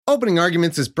Opening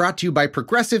Arguments is brought to you by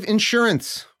Progressive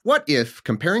Insurance. What if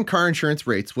comparing car insurance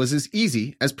rates was as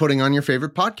easy as putting on your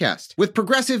favorite podcast? With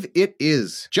Progressive, it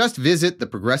is. Just visit the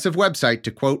Progressive website to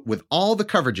quote with all the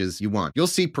coverages you want. You'll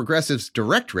see Progressive's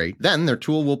direct rate, then their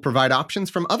tool will provide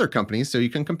options from other companies so you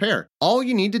can compare. All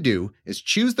you need to do is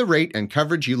choose the rate and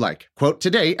coverage you like. Quote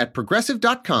today at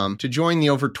Progressive.com to join the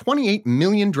over 28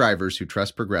 million drivers who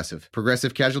trust Progressive.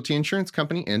 Progressive Casualty Insurance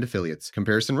Company and Affiliates.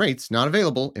 Comparison rates not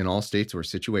available in all states or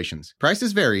situations.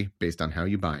 Prices vary based on how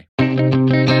you buy.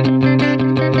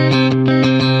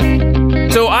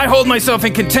 So I hold myself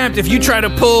in contempt if you try to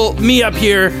pull me up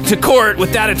here to court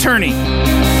with that attorney.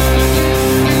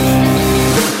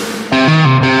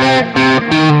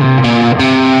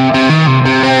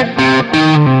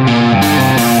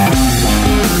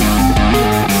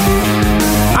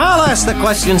 I'll ask the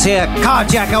questions here,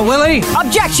 carjacker Willie.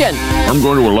 Objection! I'm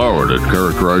going to allow it. It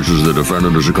characterizes the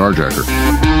defendant as a carjacker.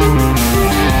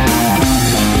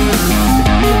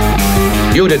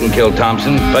 You didn't kill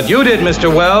Thompson, but you did,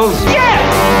 Mr. Wells. Yes!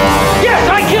 Yes,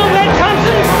 I killed Ned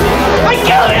Thompson! I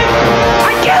killed him!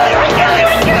 I killed him! I killed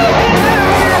him! I killed him!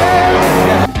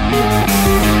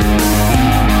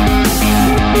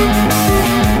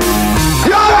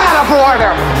 You're out of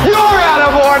order! You're out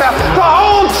of order! The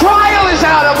whole trial is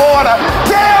out of order!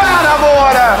 They're out of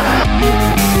order!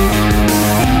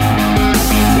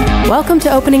 Welcome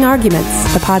to Opening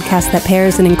Arguments, the podcast that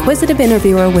pairs an inquisitive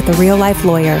interviewer with a real-life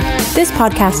lawyer. This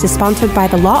podcast is sponsored by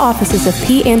the law offices of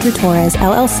P. Andrew Torres,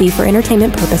 LLC for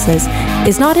entertainment purposes,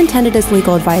 is not intended as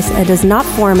legal advice, and does not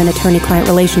form an attorney-client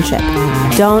relationship.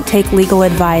 Don't take legal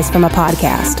advice from a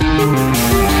podcast.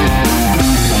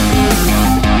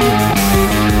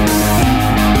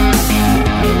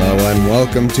 Hello and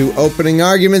welcome to Opening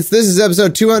Arguments. This is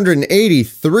episode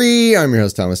 283. I'm your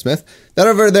host, Thomas Smith. That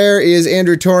over there is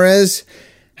Andrew Torres.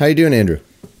 How you doing, Andrew?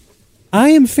 I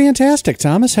am fantastic,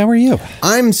 Thomas. How are you?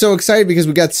 I'm so excited because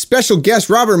we got special guest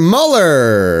Robert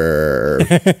Mueller.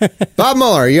 Bob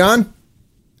Mueller, are you on?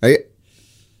 Are you?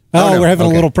 Oh, no. We're having a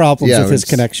little problems with his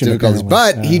connection.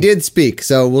 But he did speak,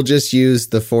 so we'll just use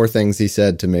the four things he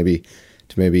said to maybe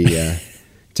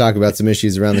talk about some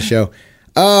issues around the show.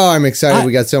 Oh, I'm excited.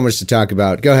 We got so much to talk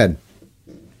about. Go ahead.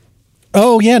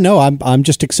 Oh, yeah, no, I'm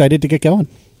just excited to get going.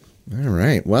 All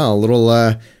right. Well, a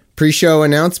little pre-show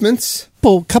announcements.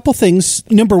 Well, couple things.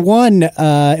 Number one,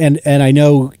 and I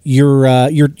know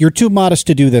you're too modest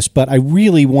to do this, but I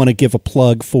really want to give a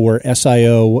plug for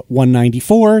SIO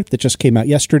 194 that just came out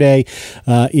yesterday,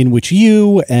 in which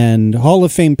you and Hall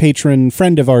of Fame patron,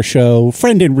 friend of our show,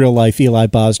 friend in real life, Eli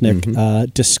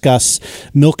Bosnick, discuss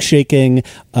milkshaking.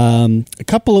 A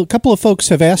couple of folks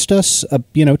have asked us,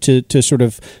 to sort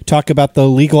of talk about the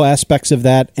legal aspects of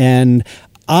that, and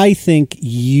I think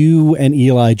you and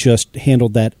Eli just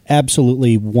handled that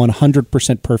absolutely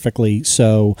 100% perfectly.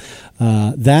 So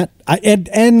I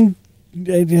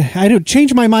don't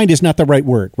change my mind is not the right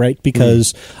word, right?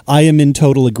 Because I am in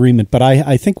total agreement. But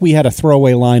I think we had a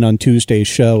throwaway line on Tuesday's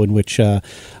show in which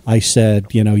I said,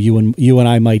 you and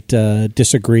I might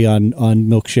disagree on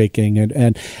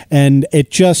milkshaking, and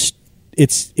it just.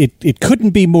 It couldn't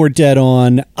be more dead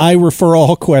on. I refer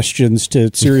all questions to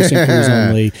Serious Inquiries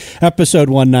Only, episode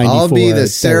 194. I'll be the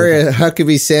Sarah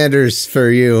Huckabee Sanders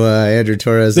for you, Andrew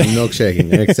Torres, and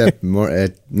milkshaking, except more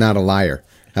not a liar.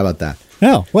 How about that?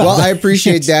 Oh, well, I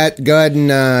appreciate that. Go ahead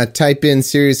and type in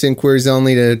Serious Inquiries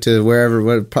Only to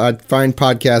wherever find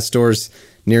podcast stores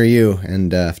near you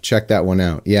and check that one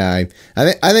out. Yeah,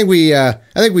 I think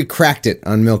we cracked it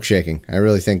on milkshaking. I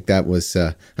really think that was.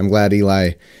 I'm glad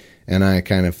Eli and I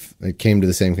kind of came to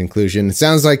the same conclusion. It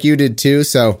sounds like you did too.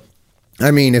 So,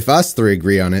 I mean, if us three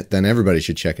agree on it, then everybody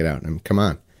should check it out. Come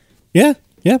on. Yeah.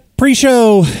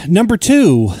 Pre-show number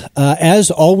 2, as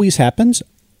always happens,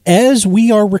 as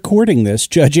we are recording this,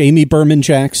 Judge Amy Berman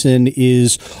Jackson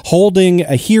is holding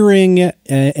a hearing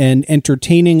and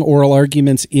entertaining oral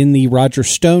arguments in the Roger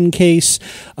Stone case.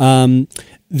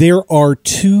 There are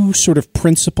 2 sort of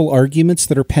principal arguments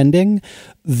that are pending.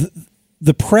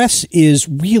 The press is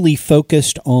really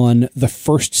focused on the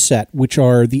first set, which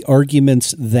are the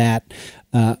arguments that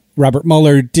Robert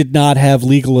Mueller did not have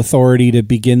legal authority to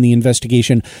begin the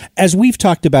investigation. As we've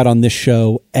talked about on this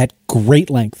show at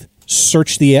great length,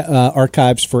 search the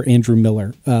archives for Andrew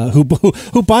Miller, who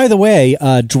by the way,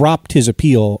 dropped his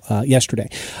appeal yesterday.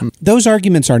 Those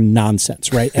arguments are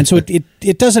nonsense, right? And so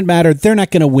it doesn't matter. They're not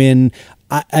going to win.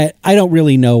 I don't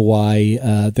really know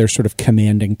why they're sort of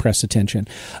commanding press attention.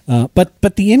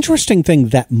 But the interesting thing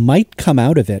that might come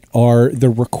out of it are the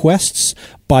requests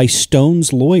by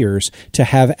Stone's lawyers to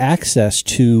have access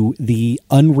to the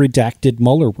unredacted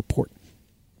Mueller report.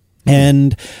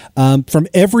 And from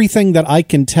everything that I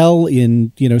can tell,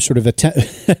 in sort of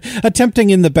attempting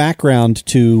in the background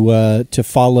to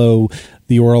follow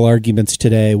the oral arguments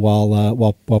today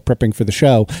while prepping for the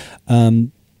show,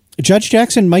 Judge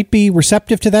Jackson might be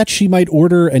receptive to that. She might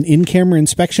order an in-camera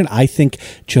inspection. I think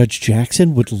Judge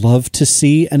Jackson would love to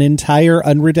see an entire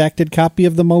unredacted copy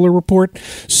of the Mueller report.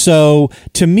 So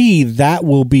to me, that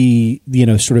will be,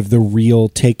 sort of the real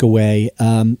takeaway.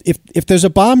 If there's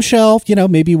a bombshell,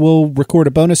 maybe we'll record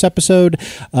a bonus episode.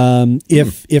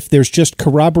 If there's just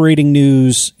corroborating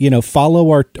news, follow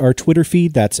our Twitter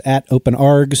feed. That's at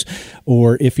OpenArgs.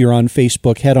 Or if you're on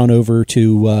Facebook, head on over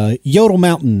to Yodel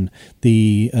Mountain,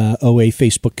 the OA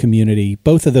Facebook community.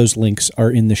 Both of those links are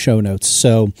in the show notes.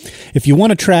 So if you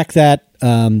want to track that,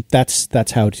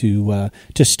 that's how to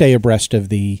stay abreast of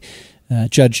the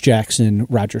Judge Jackson,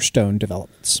 Roger Stone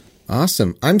developments.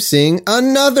 Awesome. I'm seeing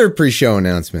another pre-show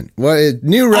announcement.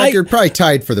 New record, probably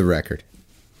tied for the record.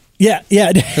 Yeah.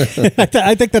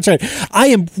 I think that's right. I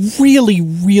am really,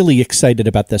 really excited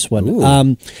about this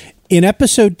one. In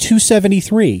episode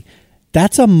 273,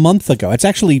 that's a month ago. It's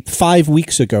actually 5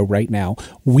 weeks ago right now.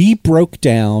 We broke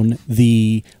down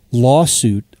the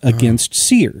lawsuit against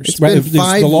Sears. It's been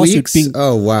 5 weeks?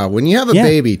 Oh, wow. When you have a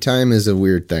baby, time is a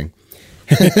weird thing.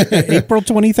 April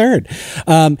 23rd.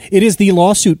 It is the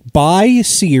lawsuit by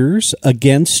Sears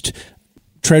against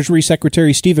Treasury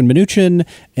Secretary Steven Mnuchin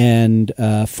and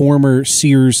former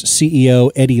Sears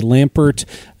CEO Eddie Lampert.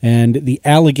 And the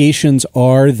allegations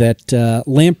are that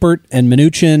Lampert and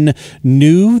Mnuchin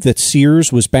knew that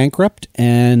Sears was bankrupt,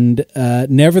 and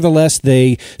nevertheless,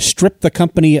 they stripped the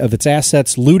company of its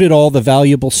assets, looted all the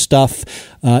valuable stuff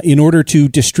in order to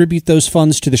distribute those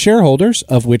funds to the shareholders,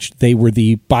 of which they were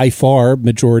the by far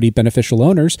majority beneficial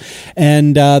owners,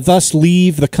 and thus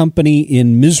leave the company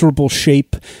in miserable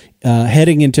shape,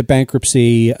 heading into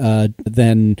bankruptcy,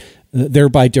 then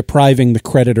thereby depriving the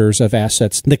creditors of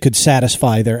assets that could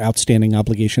satisfy their outstanding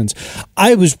obligations.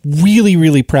 I was really,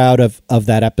 really proud of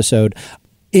that episode.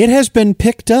 It has been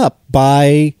picked up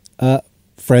by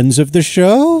friends of the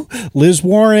show, Liz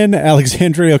Warren,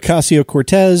 Alexandria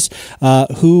Ocasio-Cortez,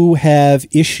 who have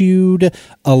issued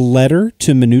a letter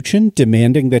to Mnuchin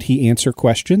demanding that he answer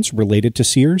questions related to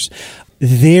Sears.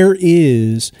 There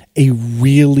is a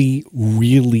really,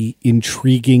 really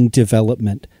intriguing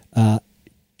development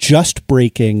just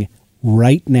breaking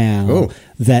right now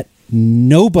that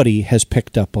nobody has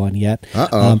picked up on yet.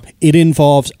 It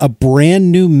involves a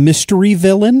brand new mystery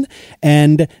villain,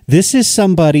 and this is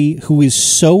somebody who is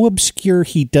so obscure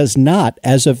he does not,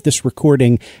 as of this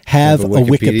recording, have a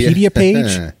Wikipedia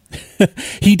page.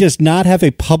 He does not have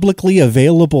a publicly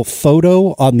available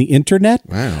photo on the internet.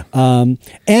 Wow. And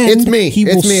it's me.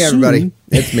 It's me, everybody.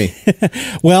 It's me.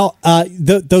 Well,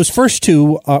 those first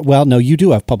two, no, you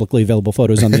do have publicly available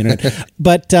photos on the internet.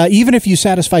 But even if you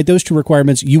satisfied those two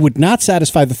requirements, you would not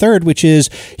satisfy the third, which is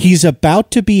he's about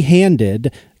to be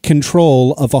handed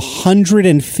control of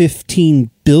 $115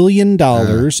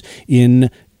 billion in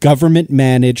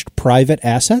government-managed private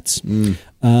assets.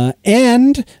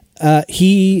 And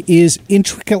he is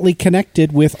intricately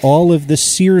connected with all of the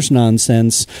Sears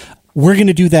nonsense. We're going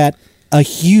to do that. A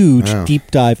huge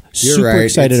deep dive. Super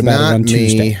excited about it on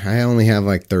Tuesday. I only have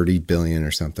like 30 billion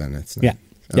or something. It's not,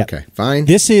 okay, fine.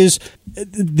 This is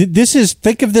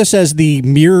think of this as the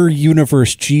mirror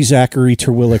universe G. Zachary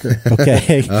Terwilliger.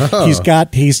 Okay,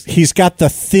 he's got the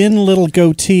thin little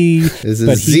goatee. Is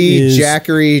it Z.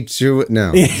 Zachary?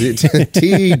 No,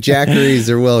 T. Zachary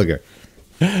Terwilliger.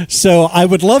 So I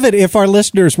would love it if our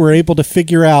listeners were able to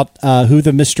figure out who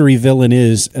the mystery villain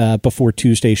is before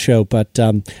Tuesday's show. But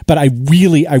I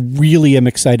really am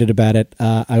excited about it.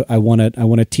 I want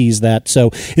to tease that.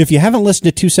 So if you haven't listened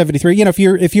to 273,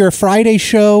 if you're a Friday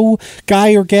show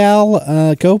guy or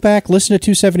gal, go back, listen to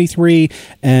 273,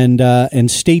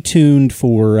 and stay tuned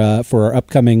for our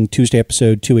upcoming Tuesday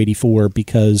episode 284,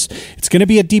 because it's going to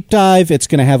be a deep dive. It's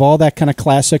going to have all that kind of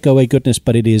classic OA goodness,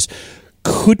 but it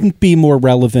couldn't be more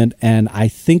relevant, and I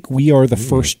think we are the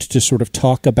first to sort of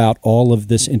talk about all of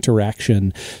this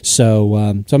interaction. So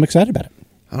I'm excited about it.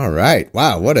 All right.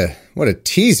 Wow, what a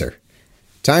teaser.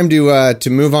 Time to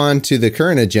move on to the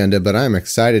current agenda, but I'm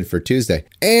excited for Tuesday.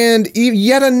 And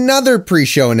yet another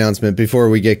pre-show announcement before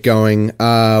we get going.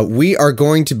 We are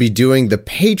going to be doing the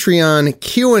Patreon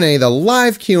Q&A, the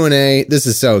live Q&A. This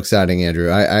is so exciting,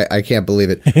 Andrew. I can't believe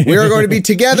it. We are going to be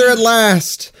together at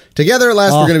last. We're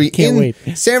going to be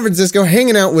in San Francisco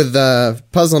hanging out with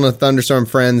Puzzle and a Thunderstorm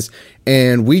friends.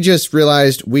 And we just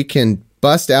realized we can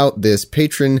bust out this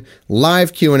patron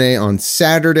live Q&A on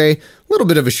Saturday. A little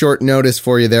bit of a short notice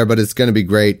for you there, but it's going to be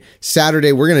great.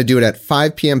 Saturday, we're going to do it at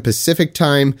 5 p.m. Pacific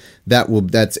time.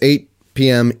 That's 8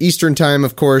 p.m. Eastern time,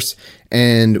 of course,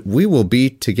 and we will be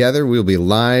together. We'll be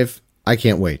live. I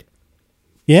can't wait.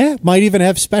 Yeah, might even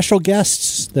have special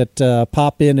guests that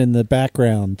pop in the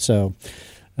background. So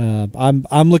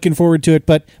I'm looking forward to it,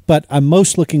 but I'm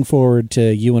most looking forward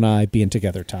to you and I being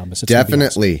together, Thomas. It's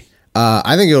definitely. Awesome.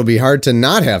 I think it'll be hard to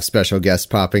not have special guests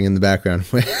popping in the background.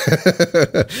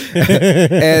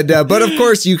 But of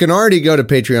course, you can already go to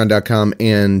patreon.com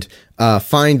and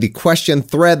find the question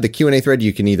thread, the Q&A thread.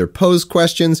 You can either pose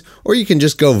questions or you can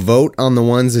just go vote on the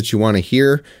ones that you want to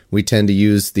hear. We tend to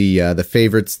use the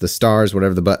favorites, the stars,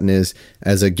 whatever the button is,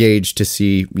 as a gauge to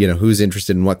see, who's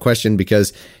interested in what question,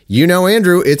 because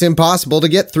Andrew, it's impossible to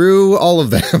get through all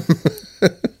of them.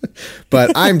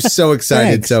 But I'm so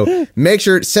excited. So make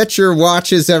sure, set your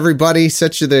watches, everybody.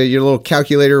 Set your little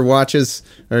calculator watches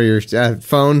or your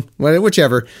phone,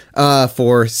 whichever,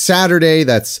 for Saturday.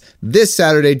 That's this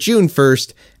Saturday, June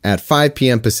 1st at 5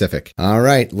 p.m. Pacific. All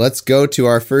right, let's go to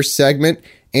our first segment.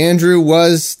 Andrew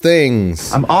Was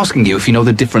Things. I'm asking you if you know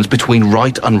the difference between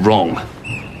right and wrong.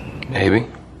 Maybe.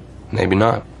 Maybe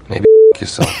not. Maybe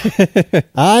yourself.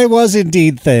 I was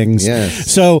indeed things.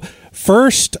 Yes. So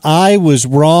first, I was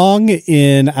wrong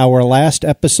in our last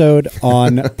episode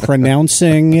on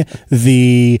pronouncing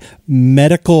the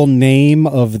medical name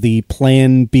of the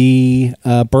Plan B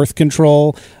birth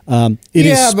control. It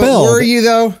is spelled, but were you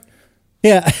though?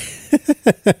 Yeah.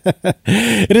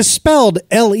 It is spelled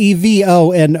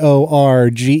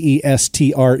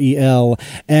LEVONORGESTREL,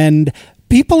 and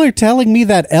people are telling me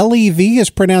that LEV is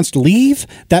pronounced leave.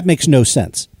 That makes no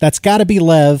sense. That's got to be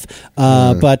Lev.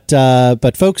 But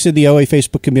folks in the OA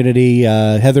Facebook community,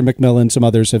 Heather McMillan, some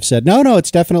others have said, no,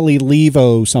 it's definitely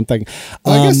Levo something.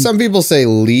 Well, I guess some people say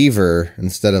lever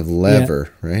instead of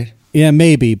lever, right? Yeah,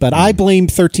 maybe. But I blame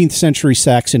 13th century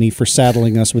Saxony for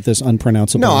saddling us with this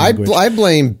unpronounceable language. I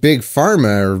blame big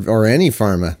pharma or any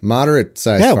pharma,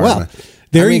 moderate-sized pharma.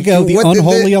 Well, you go, the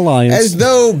unholy alliance. As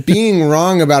though being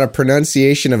wrong about a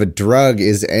pronunciation of a drug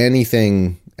is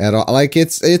anything at all. Like,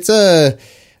 it's a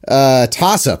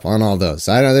toss-up on all those.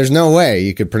 There's no way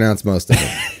you could pronounce most of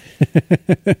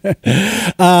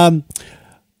them.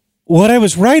 What I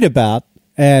was right about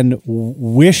and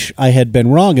wish I had been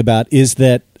wrong about is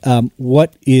that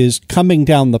what is coming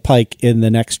down the pike in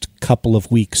the next couple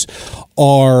of weeks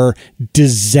are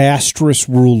disastrous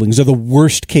rulings, or the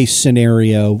worst case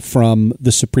scenario from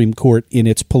the Supreme Court in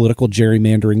its political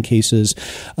gerrymandering cases.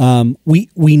 We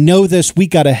know this. We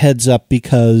got a heads up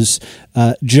because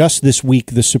just this week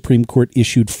the Supreme Court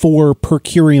issued 4 per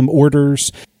curiam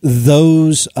orders.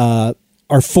 Those are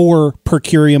 4 per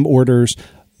curiam orders.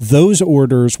 Those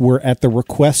orders were at the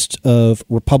request of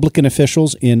Republican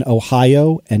officials in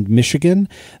Ohio and Michigan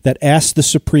that asked the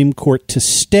Supreme Court to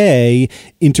stay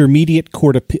intermediate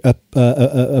court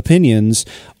opinions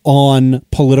on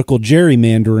political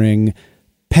gerrymandering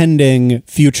pending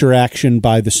future action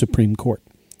by the Supreme Court.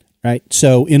 Right?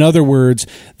 So, in other words,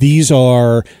 these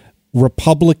are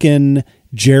Republican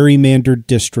gerrymandered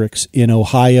districts in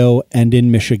Ohio and in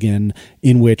Michigan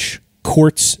in which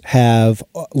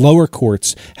lower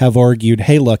courts have argued,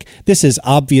 hey, look, this is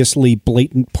obviously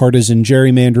blatant partisan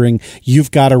gerrymandering. You've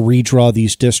got to redraw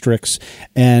these districts.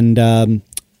 And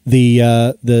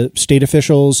the state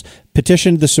officials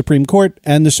petitioned the Supreme Court,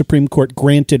 and the Supreme Court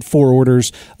granted 4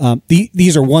 orders.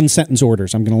 These are 1-sentence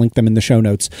orders. I'm going to link them in the show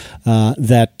notes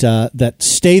that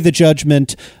stay the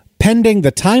judgment pending the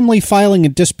timely filing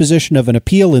and disposition of an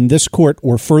appeal in this court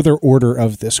or further order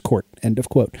of this court. End of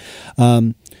quote.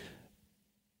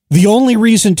 The only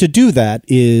reason to do that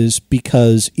is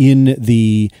because in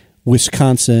the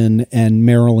Wisconsin and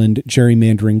Maryland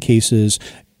gerrymandering cases,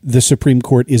 the Supreme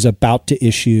Court is about to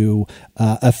issue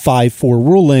a 5-4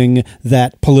 ruling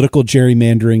that political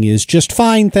gerrymandering is just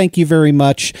fine, thank you very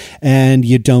much, and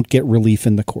you don't get relief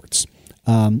in the courts.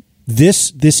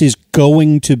 This is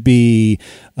going to be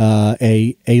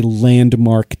a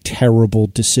landmark, terrible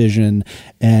decision,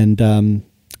 and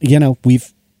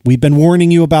We've been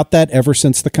warning you about that ever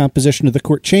since the composition of the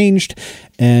court changed,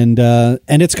 and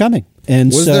it's coming.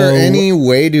 And was there any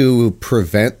way to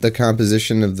prevent the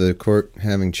composition of the court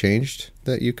having changed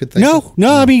that you could think of?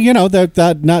 No. I mean, not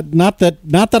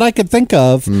that I could think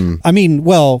of. I mean,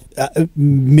 well,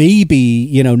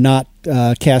 maybe not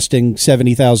casting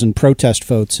 70,000 protest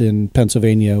votes in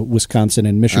Pennsylvania, Wisconsin,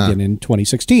 and Michigan in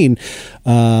 2016.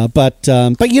 But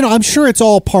I'm sure it's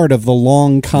all part of the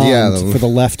long con for the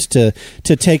left to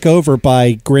take over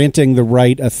by granting the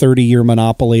right a 30-year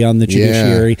monopoly on the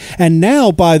judiciary. And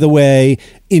now, by the way,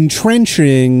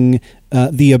 entrenching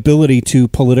the ability to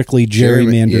politically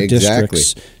gerrymander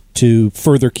districts to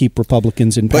further keep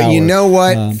Republicans in power. But you know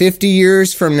what? 50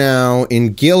 years from now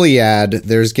in Gilead,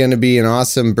 there's going to be an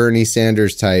awesome Bernie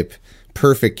Sanders type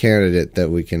perfect candidate that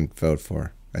we can vote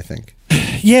for, I think.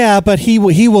 Yeah, but he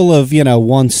will have,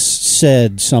 once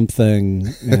said something.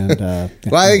 And, well,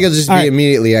 I think he'll just be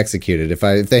immediately executed. If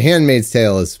The Handmaid's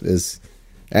Tale is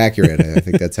accurate, I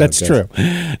think that's how that's true.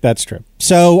 That's true.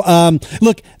 So,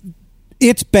 look,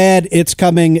 it's bad. It's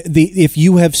coming. If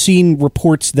you have seen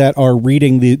reports that are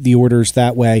reading the orders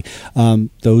that way,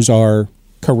 those are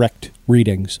correct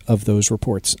readings of those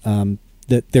reports.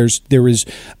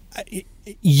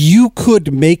 You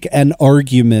could make an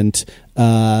argument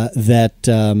that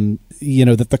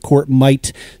that the court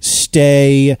might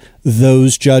stay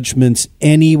those judgments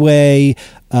anyway,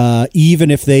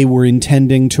 even if they were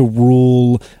intending to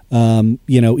rule,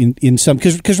 in some.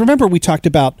 Because remember, we talked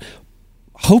about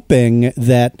hoping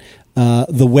that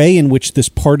the way in which this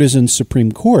partisan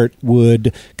Supreme Court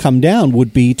would come down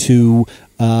would be to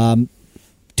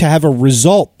have a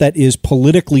result that is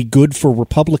politically good for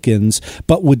Republicans,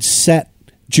 but would set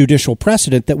judicial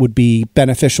precedent that would be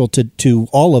beneficial to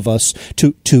all of us,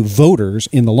 to voters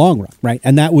in the long run, right?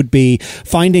 And that would be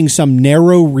finding some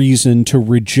narrow reason to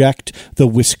reject the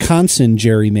Wisconsin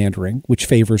gerrymandering, which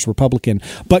favors Republican,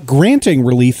 but granting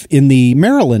relief in the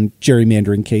Maryland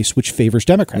gerrymandering case, which favors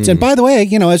Democrats. And by the way,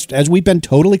 as we've been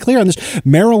totally clear on this,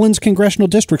 Maryland's congressional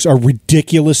districts are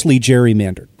ridiculously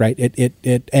gerrymandered, right?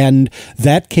 And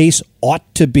that case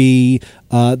ought to be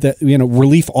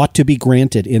relief ought to be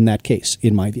granted in that case,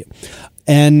 in my view.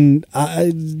 And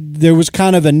there was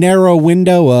kind of a narrow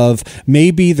window of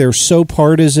maybe they're so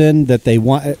partisan that they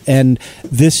want, and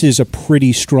this is a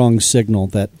pretty strong signal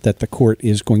that the court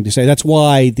is going to say. That's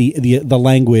why the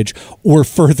language or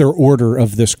further order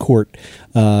of this court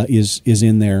is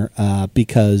in there,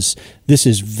 because this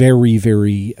is very,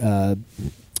 very.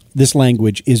 This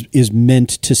language is meant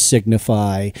to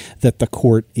signify that the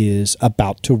court is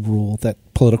about to rule that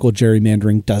political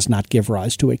gerrymandering does not give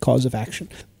rise to a cause of action.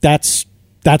 That's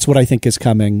what I think is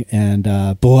coming.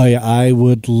 And boy, I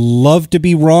would love to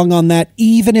be wrong on that,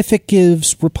 even if it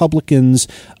gives Republicans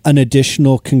an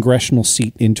additional congressional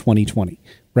seat in 2020.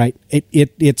 Right?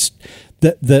 It's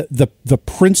the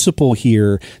principle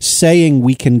here, saying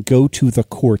we can go to the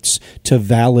courts to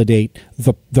validate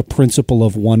the principle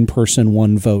of one person,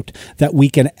 one vote, that we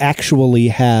can actually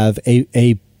have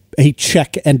a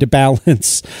check and a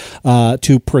balance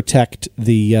to protect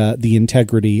the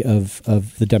integrity of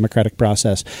the democratic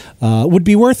process would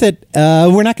be worth it.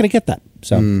 We're not going to get that.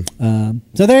 So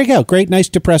there you go. Great, nice,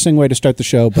 depressing way to start the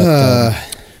show. But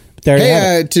there you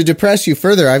have it. To depress you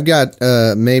further, I've got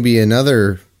maybe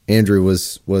another Andrew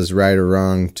was right or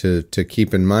wrong to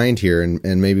keep in mind here,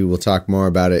 and maybe we'll talk more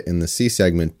about it in the C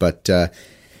segment. But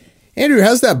Andrew,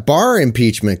 how's that Barr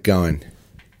impeachment going?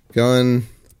 Going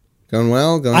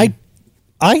well?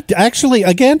 I actually,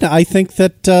 again, I think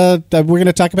that we're going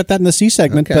to talk about that in the C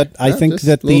segment, but I think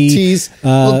that little tease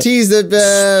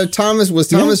that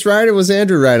Thomas right or was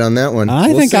Andrew right on that one?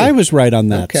 I think I was right on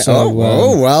that. Okay. So,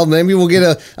 well, maybe we'll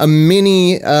get a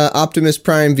mini Optimus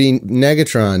Prime v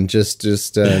Negatron just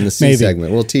in the C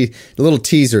segment. A little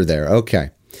teaser there.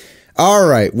 Okay. All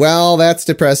right. Well, that's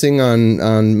depressing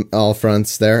on all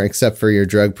fronts there, except for your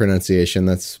drug pronunciation.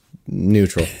 That's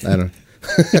neutral. I don't.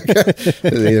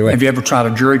 Either way. Have you ever tried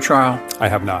a jury trial? I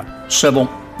have not. Civil?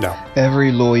 No.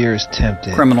 Every lawyer is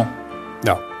tempted. Criminal?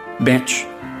 No. Bench?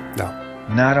 No.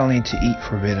 Not only to eat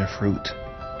forbidden fruit,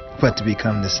 but to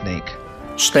become the snake.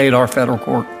 State or federal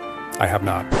court? I have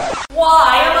not.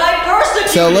 Why am I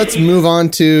persecuted? So let's move on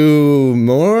to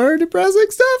more depressing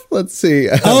stuff. Let's see.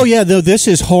 Oh yeah, though this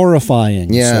is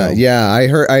horrifying. Yeah.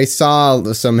 I saw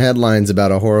some headlines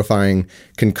about a horrifying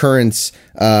concurrence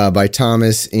by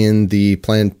Thomas in the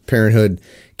Planned Parenthood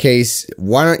case.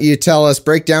 Why don't you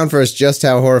break down for us just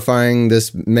how horrifying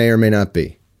this may or may not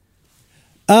be?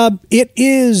 It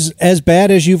is as bad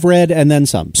as you've read and then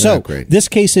some. So this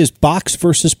case is Box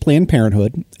versus Planned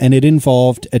Parenthood, and it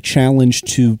involved a challenge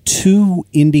to 2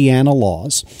 Indiana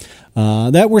laws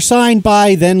that were signed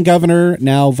by then Governor,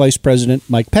 now Vice President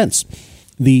Mike Pence.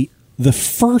 The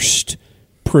first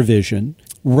provision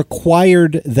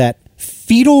required that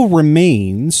fetal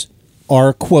remains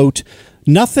are, quote,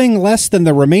 nothing less than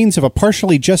the remains of a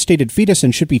partially gestated fetus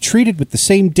and should be treated with the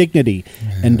same dignity,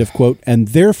 end of quote, and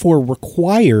therefore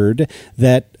required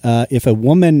that if a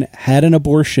woman had an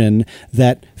abortion,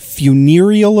 that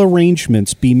funereal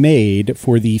arrangements be made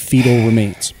for the fetal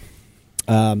remains.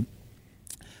 I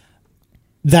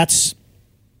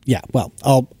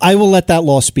will let that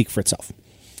law speak for itself.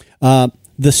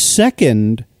 The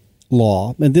second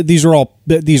law, and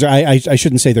I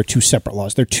shouldn't say they're two separate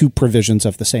laws. They're two provisions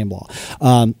of the same law.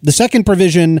 The second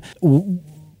provision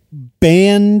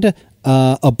banned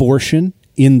abortion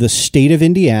in the state of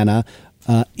Indiana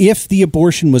if the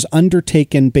abortion was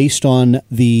undertaken based on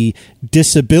the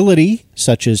disability,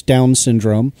 such as Down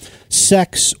syndrome,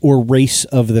 sex, or race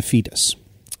of the fetus.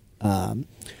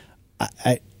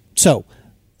 So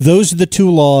those are the two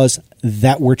laws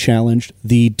that were challenged.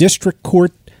 The district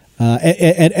court,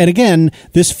 and again,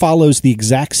 this follows the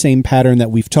exact same pattern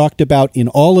that we've talked about in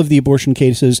all of the abortion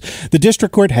cases. The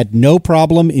district court had no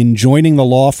problem in joining the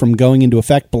law from going into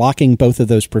effect, blocking both of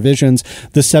those provisions.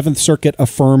 The Seventh Circuit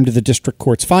affirmed the district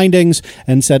court's findings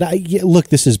and said, look,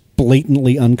 this is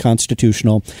blatantly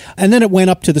unconstitutional. And then it went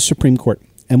up to the Supreme Court.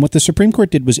 And what the Supreme Court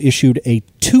did was issued a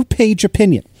 2-page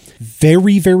opinion,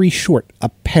 very, very short, a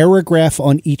paragraph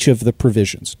on each of the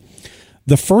provisions.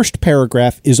 The first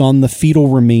paragraph is on the fetal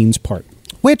remains part,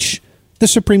 which the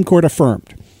Supreme Court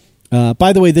affirmed.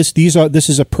 By the way, this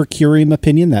is a per curiam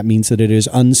opinion. That means that it is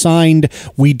unsigned.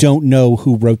 We don't know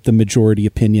who wrote the majority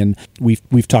opinion.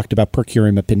 We've talked about per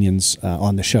curiam opinions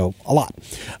on the show a lot.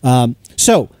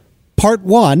 So part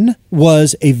 1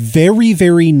 was a very,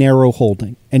 very narrow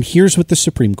holding. And here's what the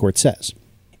Supreme Court says.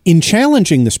 In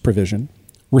challenging this provision,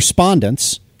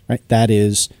 respondents, right, that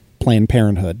is Planned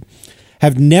Parenthood,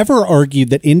 have never argued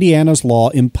that Indiana's law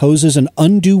imposes an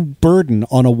undue burden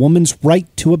on a woman's right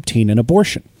to obtain an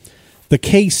abortion. The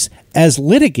case, as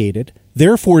litigated,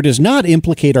 therefore does not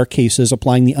implicate our cases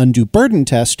applying the undue burden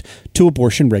test to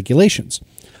abortion regulations.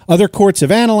 Other courts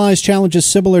have analyzed challenges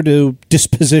similar to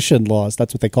disposition laws,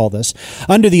 that's what they call this,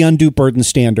 under the undue burden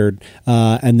standard,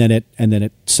 and then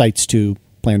it cites to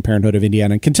Planned Parenthood of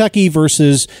Indiana and Kentucky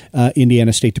versus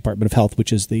Indiana State Department of Health,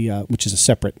 which is a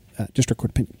separate district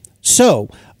court opinion. So,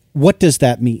 what does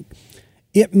that mean?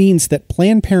 It means that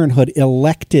Planned Parenthood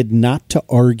elected not to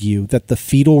argue that the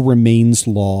fetal remains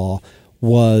law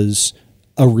was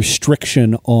a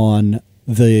restriction on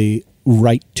the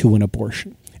right to an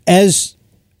abortion. As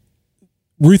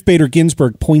Ruth Bader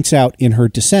Ginsburg points out in her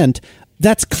dissent,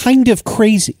 that's kind of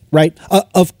crazy, right?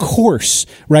 Of course,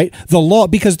 right?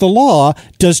 Because the law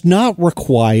does not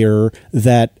require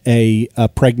that a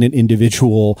pregnant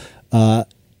individual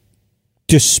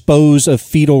dispose of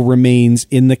fetal remains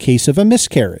in the case of a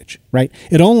miscarriage, right?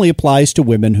 It only applies to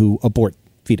women who abort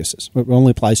fetuses. It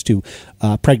only applies to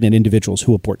pregnant individuals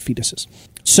who abort fetuses.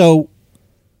 So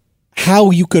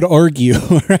how you could argue,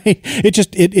 right?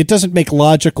 It doesn't make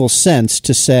logical sense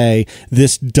to say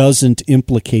this doesn't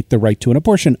implicate the right to an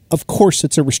abortion. Of course,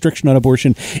 it's a restriction on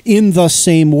abortion in the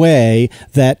same way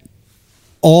that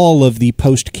all of the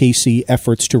post-Casey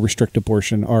efforts to restrict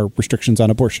abortion are restrictions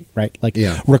on abortion, right? Like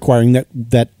requiring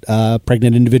that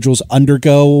pregnant individuals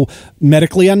undergo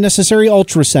medically unnecessary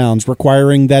ultrasounds,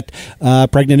 requiring that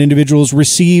pregnant individuals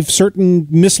receive certain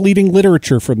misleading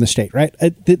literature from the state, right?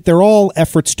 They're all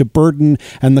efforts to burden,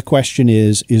 and the question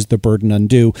is the burden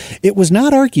undue? It was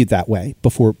not argued that way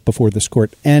before this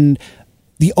court, and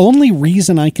the only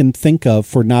reason I can think of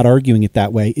for not arguing it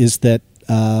that way is that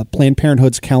Planned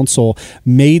Parenthood's counsel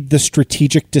made the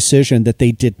strategic decision that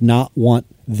they did not want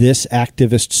this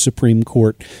activist Supreme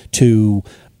Court to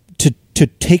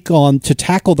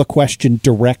tackle the question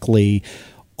directly: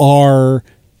 are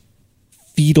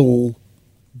fetal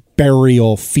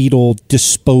burial, fetal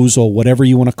disposal, whatever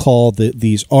you want to call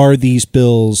these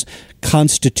bills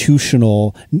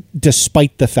constitutional,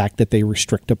 despite the fact that they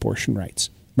restrict abortion rights?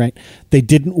 Right? They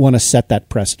didn't want to set that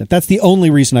precedent. That's the only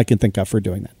reason I can think of for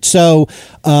doing that. So,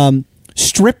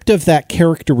 stripped of that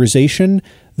characterization,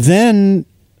 then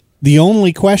the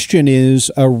only question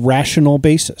is a rational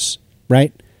basis,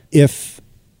 right? If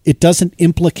it doesn't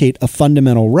implicate a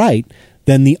fundamental right,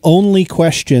 then the only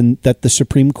question that the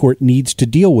Supreme Court needs to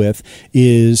deal with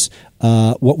is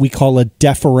what we call a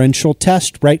deferential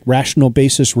test, right? Rational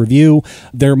basis review.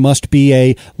 There must be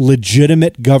a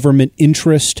legitimate government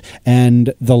interest,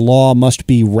 and the law must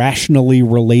be rationally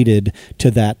related to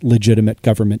that legitimate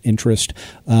government interest.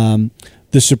 The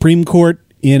Supreme Court,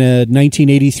 in a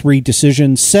 1983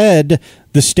 decision, said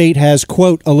the state has,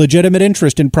 quote, a legitimate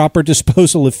interest in proper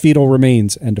disposal of fetal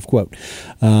remains, end of quote.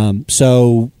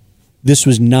 So this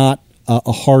was not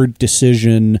a hard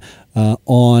decision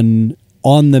on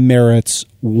on the merits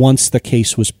once the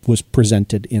case was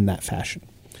presented in that fashion.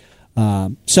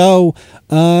 So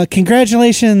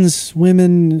congratulations,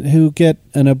 women who get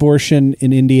an abortion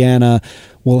in Indiana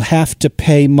will have to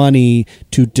pay money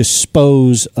to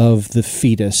dispose of the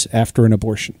fetus after an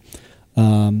abortion.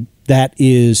 That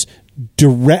is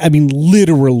direct. I mean,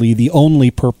 literally, the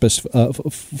only purpose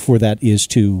for that is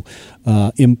to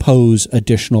impose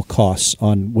additional costs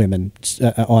on women,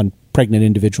 on pregnant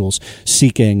individuals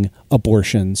seeking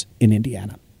abortions in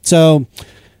Indiana. So,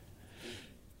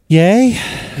 yay!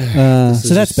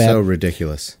 So that's bad. So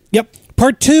ridiculous. Yep.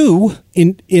 Part 2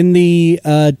 in the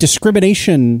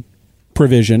discrimination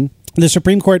provision, the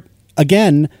Supreme Court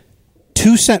again,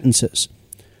 2 sentences.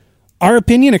 Our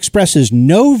opinion expresses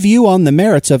no view on the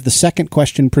merits of the second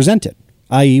question presented,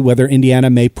 i.e., whether Indiana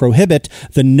may prohibit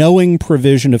the knowing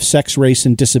provision of sex, race,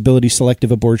 and disability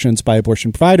selective abortions by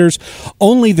abortion providers.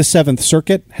 Only the Seventh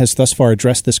Circuit has thus far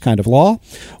addressed this kind of law.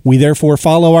 We therefore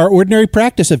follow our ordinary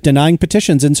practice of denying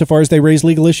petitions insofar as they raise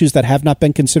legal issues that have not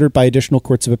been considered by additional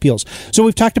courts of appeals. So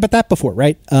we've talked about that before,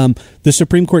 right? The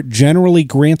Supreme Court generally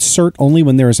grants cert only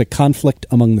when there is a conflict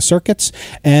among the circuits,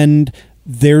 and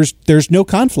there's no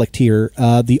conflict here.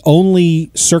 The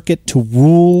only circuit to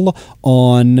rule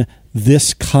on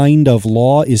this kind of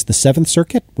law is the Seventh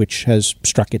Circuit, which has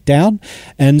struck it down.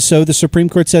 And so the Supreme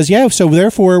Court says, yeah, so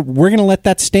therefore we're going to let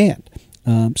that stand.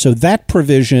 So that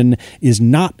provision is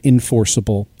not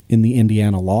enforceable in the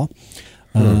Indiana law.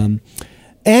 And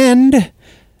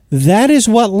that is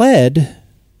what led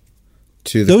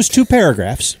to those 2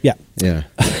 paragraphs. Yeah. Yeah.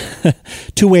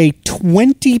 To a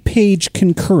 20-page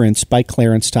concurrence by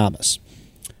Clarence Thomas.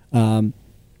 I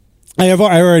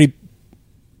already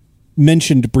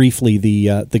mentioned briefly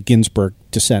the Ginsburg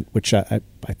dissent, which I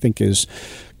think is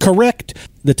correct.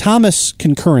 The Thomas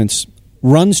concurrence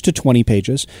runs to 20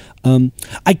 pages.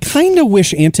 I kind of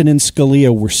wish Antonin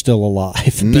Scalia were still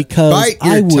alive, because Bite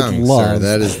your I would tongue, love. Sir.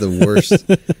 That is the worst.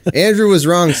 Andrew was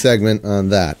wrong segment on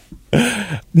that.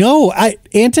 No,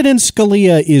 Antonin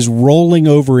Scalia is rolling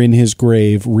over in his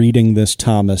grave reading this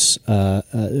Thomas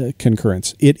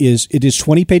concurrence. It is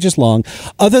 20 pages long,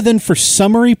 other than for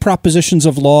summary propositions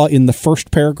of law in the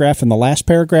first paragraph and the last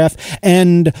paragraph,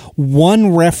 and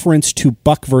one reference to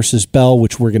Buck versus Bell,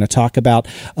 which we're going to talk about.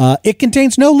 It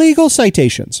contains no legal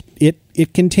citations.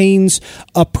 It contains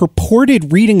a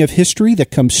purported reading of history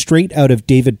that comes straight out of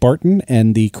David Barton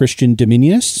and the Christian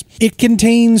Dominionists. It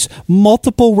contains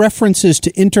multiple references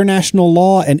to international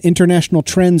law and international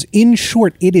trends. In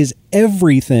short, it is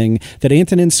everything that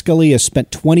Antonin Scalia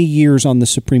spent 20 years on the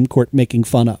Supreme Court making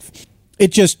fun of.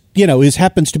 It just,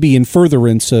 happens to be in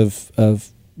furtherance of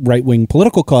right-wing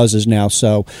political causes now.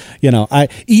 So,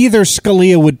 either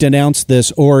Scalia would denounce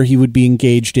this or he would be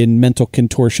engaged in mental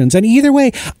contortions. And either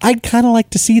way, I'd kind of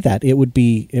like to see that. It would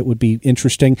be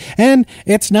interesting. And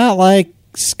it's not like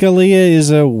Scalia is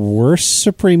a worse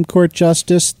Supreme Court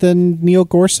justice than Neil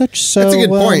Gorsuch. So that's a good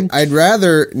point. I'd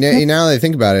rather, now that I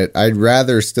think about it, I'd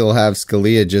rather still have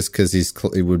Scalia just because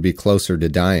he would be closer to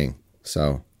dying.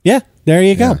 So yeah, there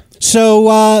you go.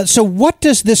 So what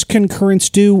does this concurrence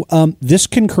do? This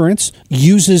concurrence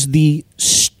uses the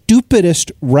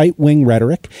stupidest right-wing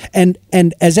rhetoric, and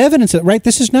as evidence that, right,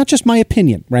 this is not just my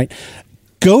opinion, right?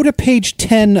 Go to page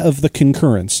 10 of the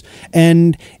concurrence,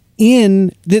 and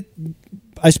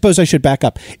I suppose I should back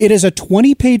up. It is a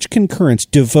 20-page concurrence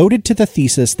devoted to the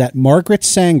thesis that Margaret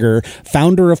Sanger,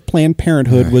 founder of Planned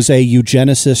Parenthood, was a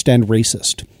eugenicist and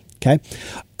racist. Okay,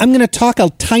 I'm going to talk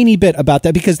a tiny bit about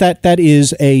that because that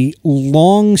is a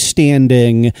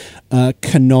long-standing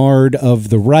canard of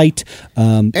the right.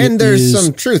 And there's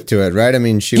some truth to it, right? I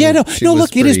mean,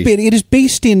 look, it is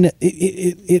based in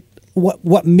it.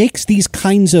 What makes these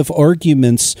kinds of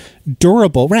arguments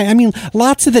durable, right? I mean,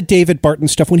 lots of the David Barton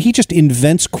stuff, when he just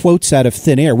invents quotes out of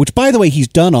thin air, which, by the way, he's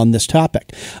done on this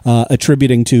topic,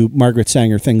 attributing to Margaret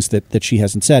Sanger things that she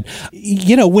hasn't said.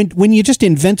 When you just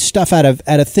invent stuff out of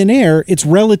thin air, it's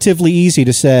relatively easy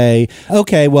to say,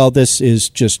 okay, well, this is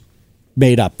just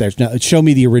made up. Show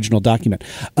me the original document.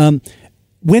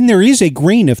 When there is a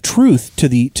grain of truth to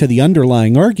the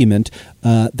underlying argument,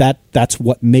 that's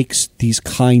what makes these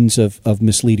kinds of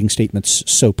misleading statements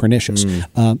so pernicious.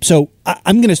 So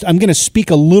I'm gonna speak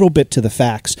a little bit to the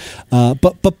facts,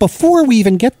 but before we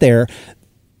even get there,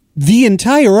 the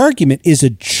entire argument is a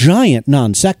giant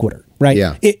non sequitur. Right.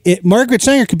 Yeah. Margaret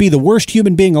Sanger could be the worst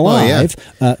human being alive,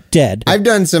 dead. I've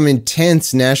done some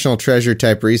intense National Treasure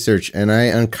type research, and I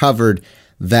uncovered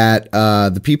that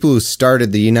the people who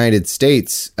started the United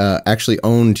States actually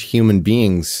owned human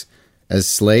beings as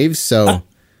slaves. So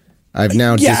I've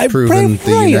now disproven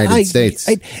the United States.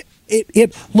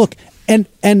 Look, and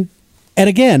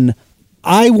again,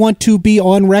 I want to be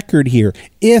on record here.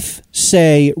 If,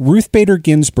 say, Ruth Bader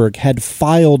Ginsburg had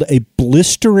filed a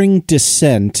blistering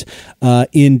dissent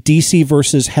in DC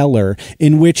versus Heller,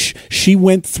 in which she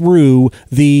went through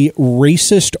the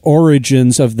racist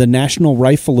origins of the National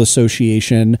Rifle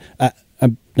Association,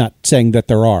 I'm not saying that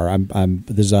there are.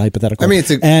 This is a hypothetical. I mean,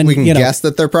 we can guess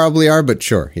that there probably are, but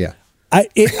sure, yeah. I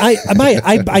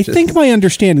think my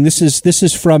understanding. This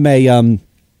is from a.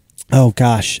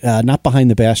 Not Behind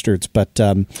the Bastards, but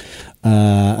I'm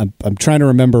trying to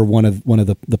remember one of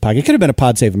the pod. It could have been a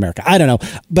Pod Save America. I don't know,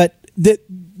 but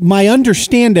my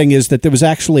understanding is that there was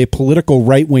actually a political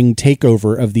right-wing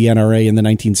takeover of the NRA in the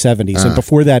 1970s, and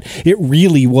before that, it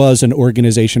really was an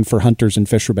organization for hunters and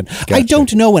fishermen. Gotcha. I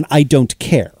don't know, and I don't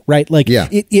care. Right? Like,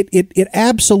 it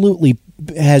absolutely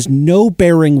has no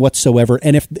bearing whatsoever.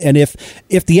 And if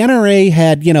the NRA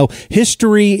had,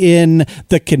 history in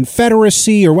the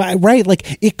Confederacy or right,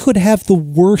 like it could have the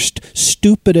worst,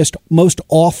 stupidest, most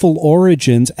awful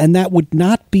origins, and that would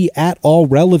not be at all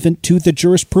relevant to the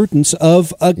jurisprudence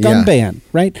of a gun ban,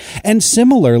 right? And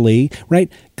similarly,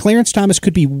 right, Clarence Thomas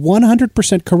could be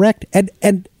 100% correct.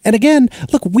 And again,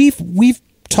 look, we've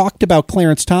talked about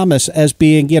Clarence Thomas as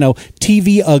being,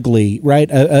 TV ugly, right?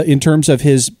 In terms of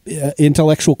his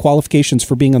intellectual qualifications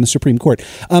for being on the Supreme Court.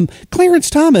 Clarence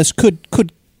Thomas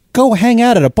could go hang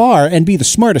out at a bar and be the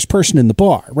smartest person in the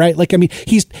bar, right? Like, I mean,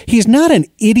 he's not an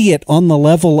idiot on the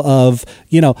level of,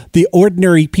 the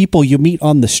ordinary people you meet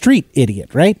on the street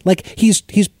idiot, right? Like, he's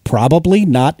probably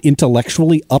not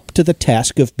intellectually up to the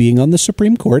task of being on the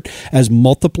Supreme Court, as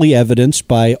multiply evidenced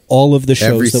by all of the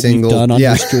shows we've done on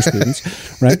his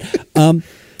jurisprudence, right?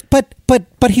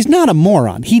 But he's not a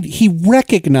moron. He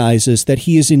recognizes that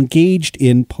he is engaged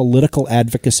in political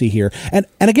advocacy here. And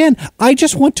again, I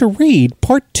just want to read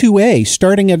Part 2A,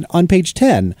 starting on page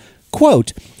 10.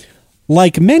 Quote,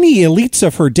 like many elites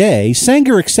of her day,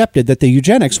 Sanger accepted that the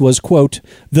eugenics was, quote,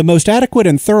 the most adequate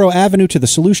and thorough avenue to the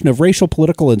solution of racial,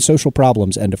 political, and social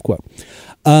problems, end of quote.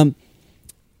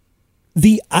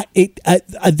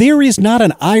 There is not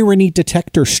an irony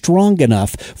detector strong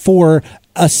enough for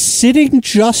a sitting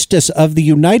justice of the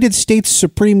United States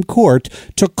Supreme Court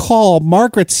to call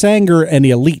Margaret Sanger an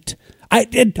elite.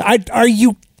 Are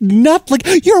you not, like,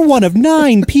 you're one of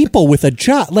 9 people with a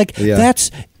job? Like,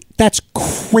 that's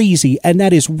crazy, and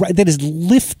that is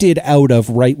lifted out of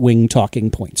right-wing talking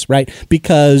points, right?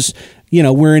 Because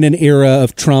we're in an era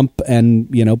of Trump, and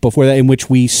before that, in which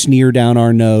we sneer down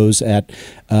our nose at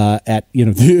the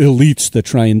elites that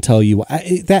try and tell you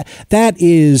that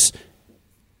is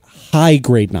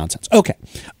high-grade nonsense. Okay,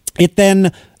 it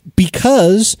then,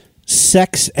 because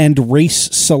sex and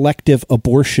race-selective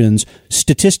abortions,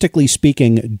 statistically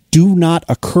speaking, do not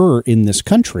occur in this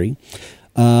country.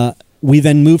 We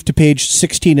then move to page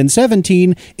 16 and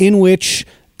 17, in which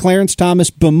Clarence Thomas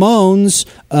bemoans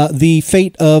the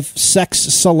fate of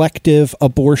sex-selective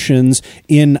abortions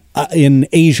in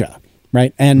Asia,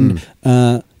 right? And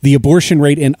the abortion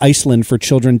rate in Iceland for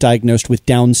children diagnosed with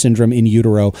Down syndrome in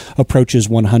utero approaches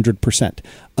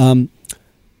 100%.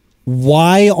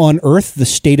 Why on earth the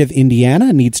state of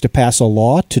Indiana needs to pass a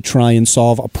law to try and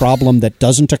solve a problem that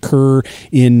doesn't occur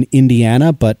in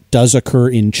Indiana but does occur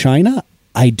in China,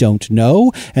 I don't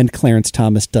know, and Clarence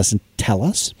Thomas doesn't tell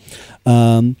us.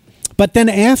 But then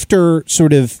after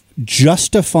sort of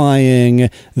justifying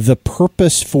the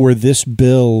purpose for this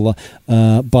bill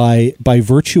by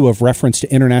virtue of reference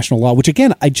to international law, which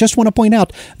again, I just want to point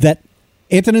out that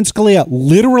Antonin Scalia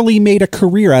literally made a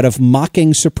career out of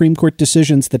mocking Supreme Court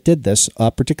decisions that did this,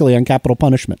 particularly on capital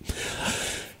punishment.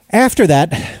 After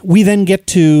that, we then get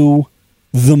to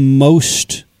the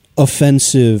most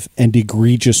offensive and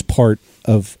egregious part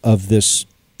of this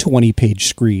 20-page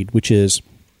screed, which is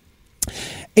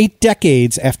 8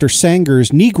 decades after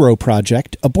Sanger's Negro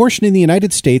Project, abortion in the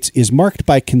United States is marked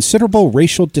by considerable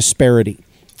racial disparity.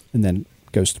 And then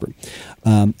goes through.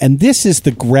 And this is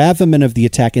the gravamen of the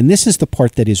attack, and this is the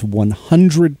part that is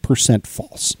 100%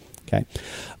 false. Okay,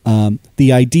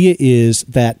 the idea is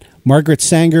that Margaret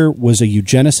Sanger was a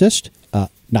eugenicist.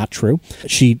 Not true.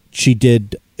 She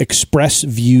did express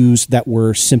views that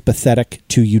were sympathetic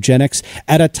to eugenics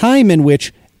at a time in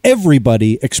which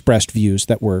everybody expressed views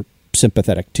that were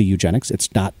sympathetic to eugenics.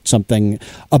 It's not something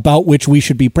about which we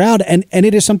should be proud, and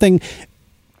it is something.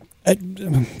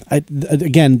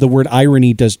 Again, the word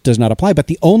irony does not apply, but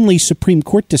the only Supreme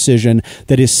Court decision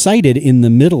that is cited in the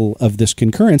middle of this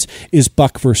concurrence is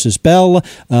Buck versus Bell,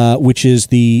 which is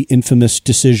the infamous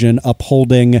decision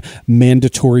upholding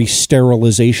mandatory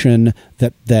sterilization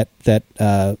that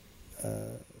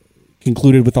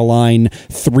concluded with the line,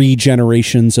 3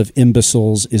 generations of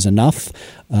imbeciles is enough.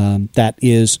 That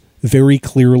is very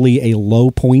clearly a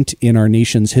low point in our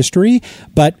nation's history,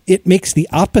 but it makes the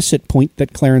opposite point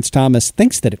that Clarence Thomas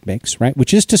thinks that it makes, right?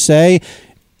 Which is to say,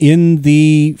 in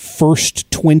the first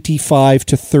 25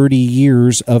 to 30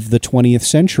 years of the 20th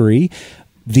century,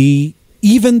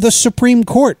 even the Supreme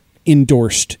Court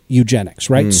endorsed eugenics,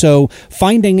 right? So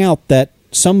finding out that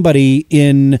somebody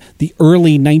in the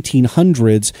early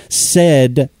 1900s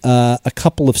said a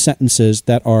couple of sentences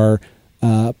that are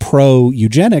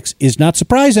pro-eugenics is not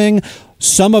surprising.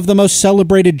 Some of the most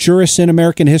celebrated jurists in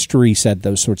American history said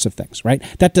those sorts of things, right?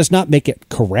 That does not make it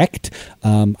correct.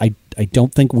 I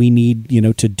don't think we need,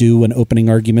 to do an opening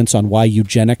arguments on why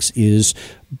eugenics is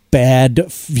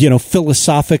bad,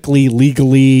 philosophically,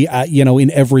 legally,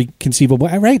 in every conceivable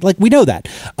way, right? Like, we know that.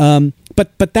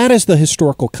 But that is the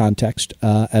historical context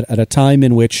at a time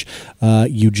in which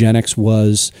eugenics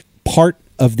was part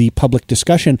of the public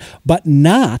discussion, but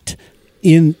not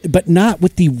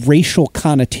with the racial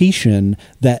connotation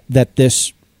that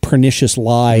this pernicious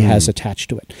lie has attached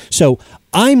to it. So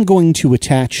I'm going to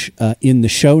attach in the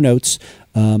show notes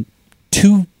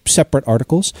two separate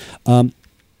articles.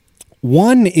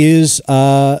 One is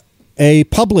a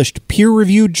published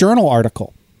peer-reviewed journal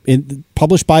article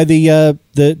published by the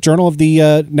Journal of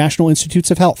the National Institutes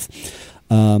of Health,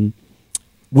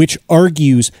 which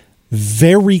argues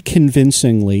very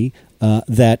convincingly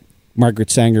that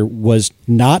Margaret Sanger was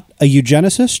not a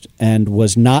eugenicist and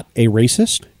was not a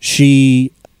racist.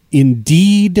 She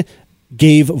indeed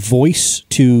gave voice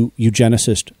to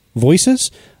eugenicist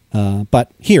voices,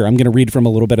 but here I'm going to read from a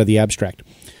little bit of the abstract.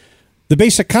 The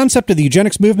basic concept of the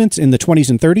eugenics movements in the 20s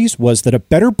and 30s was that a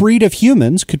better breed of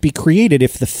humans could be created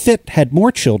if the fit had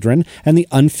more children and the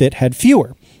unfit had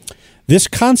fewer. This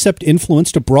concept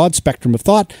influenced a broad spectrum of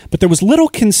thought, but there was little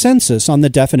consensus on the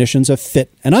definitions of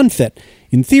fit and unfit.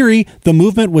 In theory, the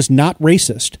movement was not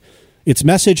racist. Its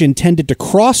message intended to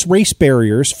cross race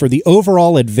barriers for the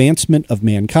overall advancement of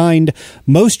mankind.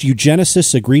 Most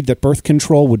eugenicists agreed that birth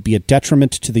control would be a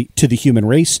detriment to the human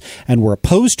race and were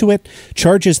opposed to it.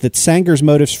 Charges that Sanger's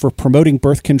motives for promoting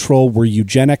birth control were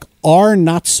eugenic are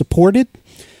not supported.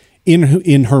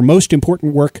 In her most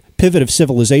important work, Pivot of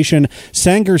Civilization,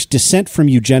 Sanger's dissent from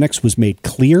eugenics was made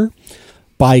clear.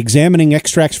 By examining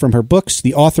extracts from her books,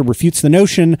 the author refutes the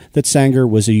notion that Sanger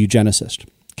was a eugenicist.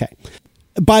 Okay.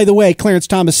 By the way, Clarence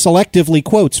Thomas selectively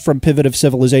quotes from Pivot of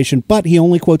Civilization, but he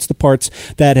only quotes the parts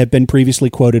that have been previously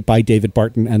quoted by David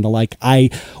Barton and the like. I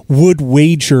would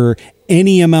wager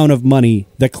any amount of money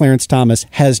that Clarence Thomas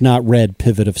has not read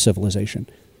Pivot of Civilization.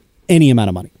 Any amount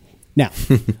of money. Now,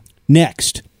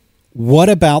 next, what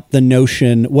about the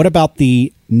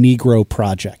Negro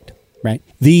Project, right?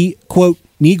 The, quote,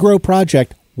 Negro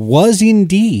Project was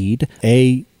indeed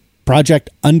a project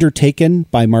undertaken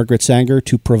by Margaret Sanger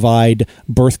to provide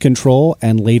birth control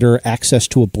and later access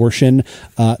to abortion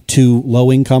to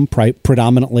low-income,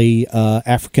 predominantly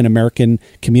African-American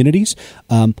communities.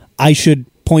 I should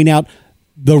point out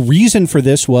the reason for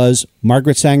this was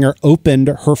Margaret Sanger opened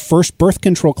her first birth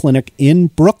control clinic in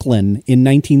Brooklyn in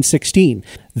 1916.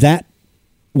 That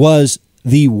was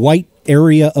the white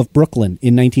area of Brooklyn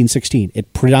in 1916.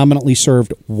 It predominantly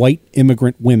served white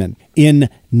immigrant women. In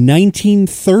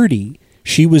 1930,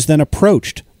 she was then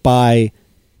approached by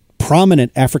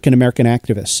prominent African-American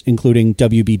activists, including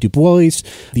W.B. Du Bois,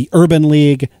 the Urban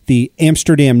League, the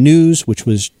Amsterdam News, which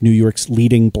was New York's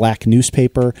leading black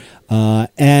newspaper,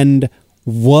 and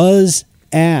was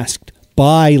asked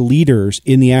by leaders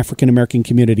in the African-American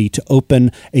community to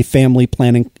open a family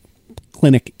planning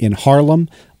clinic in Harlem.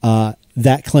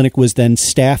 That clinic was then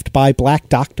staffed by black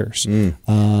doctors.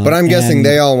 But I'm guessing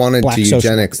they all wanted to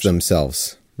eugenics workers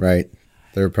themselves, right?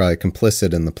 They were probably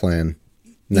complicit in the plan.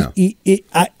 No.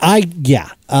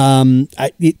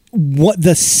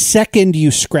 The second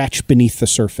you scratch beneath the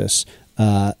surface,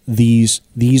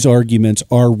 these arguments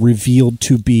are revealed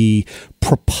to be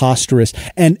preposterous.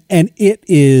 And it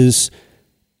is...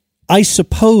 I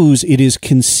suppose it is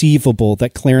conceivable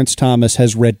that Clarence Thomas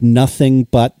has read nothing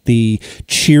but the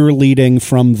cheerleading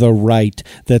from the right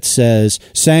that says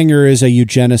Sanger is a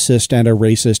eugenicist and a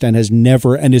racist and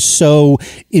is so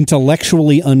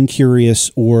intellectually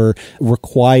uncurious or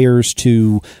requires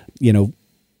to,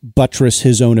 buttress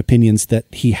his own opinions that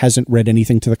he hasn't read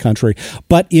anything to the contrary.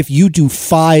 But if you do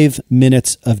 5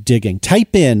 minutes of digging,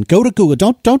 type in, go to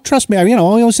Google, don't trust me. I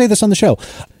always say this on the show.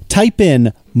 Type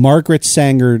in Margaret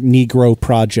Sanger Negro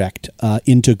Project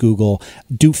into Google,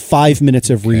 do 5 minutes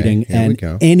of reading, and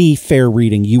any fair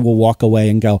reading, you will walk away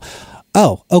and go,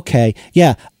 oh, okay,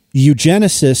 yeah,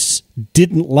 eugenicists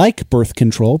didn't like birth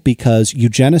control because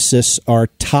eugenicists are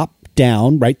top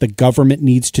down, right? The government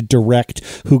needs to direct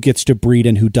who gets to breed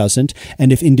and who doesn't.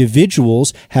 And if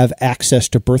individuals have access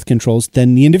to birth controls,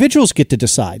 then the individuals get to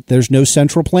decide. There's no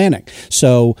central planning.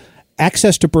 So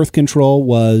access to birth control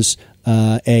was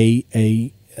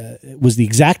was the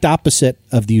exact opposite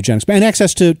of the eugenics, and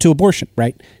access to abortion,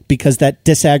 right? Because that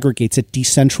disaggregates, it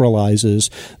decentralizes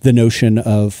the notion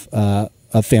of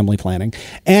family planning.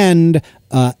 And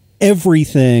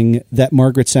everything that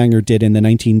Margaret Sanger did in the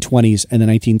 1920s and the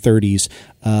 1930s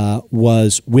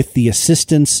was with the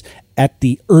assistance, at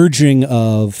the urging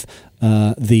of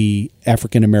the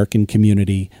African American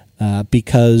community,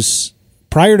 because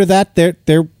prior to that,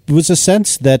 there was a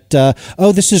sense that,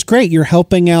 this is great. You're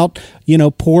helping out,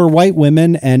 poor white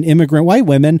women and immigrant white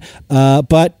women,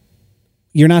 but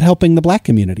you're not helping the black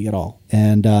community at all.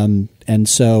 And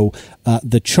so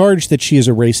the charge that she is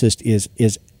a racist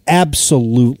is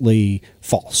absolutely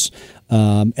false.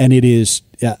 And it is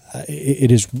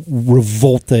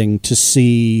revolting to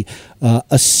see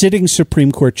a sitting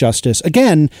Supreme Court justice.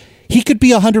 Again, he could be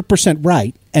 100%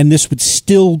 right, and this would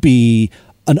still be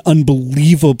an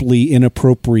unbelievably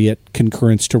inappropriate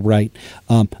concurrence to write.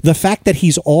 The fact that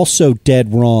he's also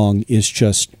dead wrong is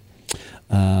just,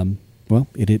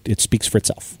 it speaks for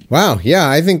itself. Wow. Yeah,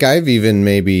 I think I've even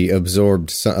maybe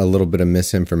absorbed a little bit of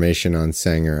misinformation on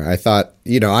Sanger. I thought,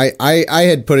 I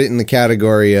had put it in the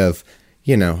category of,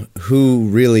 who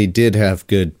really did have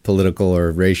good political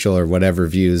or racial or whatever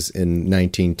views in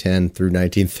 1910 through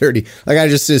 1930. Like, I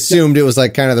just assumed it was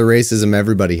like kind of the racism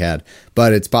everybody had.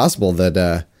 But it's possible that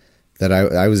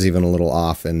I was even a little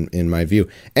off in my view.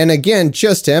 And again,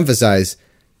 just to emphasize,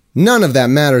 none of that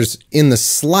matters in the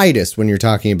slightest when you're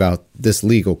talking about this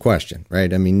legal question,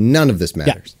 right? I mean, none of this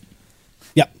matters.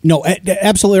 Yeah, no,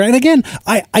 absolutely. And again,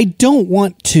 I don't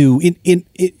want to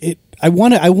I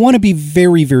want to be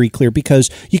very, very clear,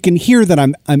 because you can hear that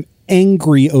I'm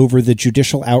angry over the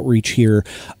judicial outreach here,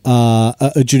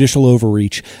 a judicial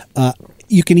overreach.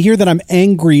 You can hear that I'm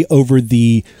angry over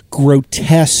the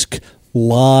grotesque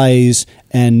lies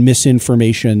and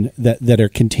misinformation that are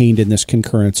contained in this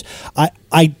concurrence.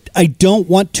 I don't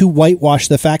want to whitewash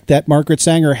the fact that Margaret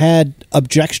Sanger had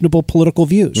objectionable political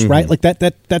views, right? Like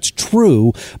that's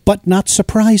true, but not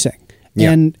surprising.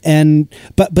 Yeah.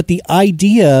 But the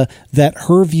idea that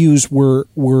her views were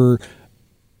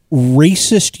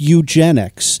racist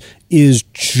eugenics is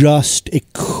just,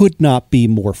 it could not be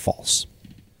more false.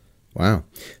 Wow.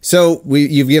 So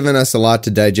you've given us a lot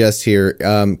to digest here.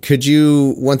 Could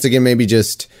you once again maybe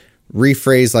just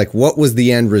rephrase, like, what was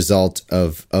the end result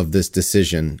of this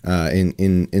decision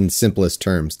in simplest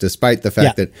terms, despite the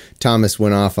fact that Thomas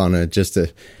went off on just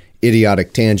a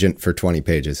idiotic tangent for 20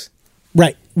 pages?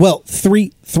 Right. Well, three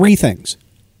things.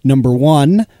 Number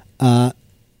one,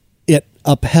 it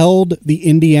upheld the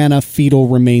Indiana fetal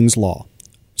remains law.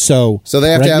 So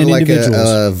they have to have like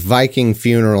a Viking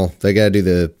funeral. They got to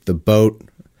do the boat.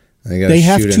 They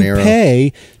have to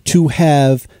pay to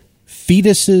have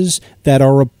fetuses that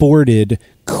are aborted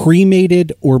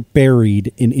cremated or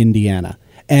buried in Indiana.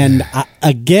 And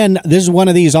again, this is one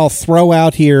of these I'll throw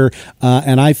out here,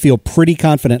 and I feel pretty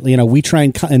confident. We try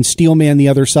and steel man the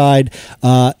other side.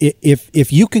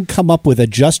 If you can come up with a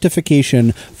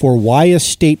justification for why a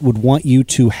state would want you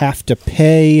to have to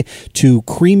pay to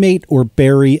cremate or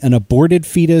bury an aborted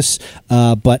fetus,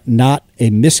 but not a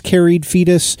miscarried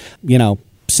fetus,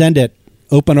 send it.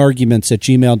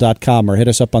 openarguments@gmail.com or hit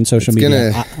us up on social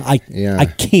media.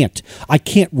 I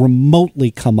can't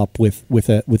remotely come up with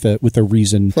a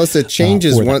reason. Plus, it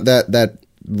changes that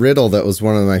riddle that was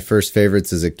one of my first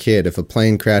favorites as a kid. If a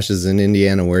plane crashes in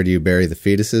Indiana, where do you bury the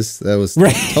fetuses? That was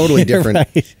a totally different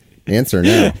answer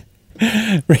now.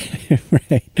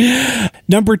 Right.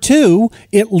 Number two,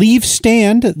 it leaves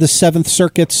stand the Seventh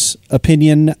Circuit's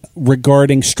opinion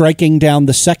regarding striking down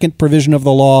the second provision of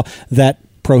the law that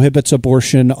prohibits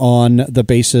abortion on the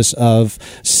basis of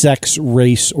sex,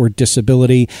 race, or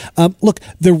disability. Look,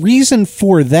 the reason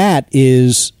for that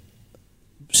is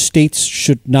states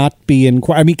should not be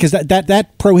because that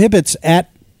prohibits at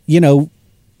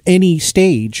any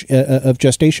stage of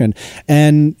gestation,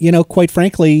 and quite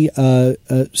frankly,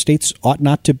 states ought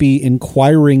not to be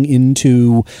inquiring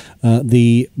into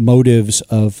the motives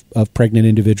of pregnant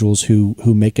individuals who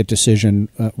make a decision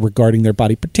regarding their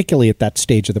body, particularly at that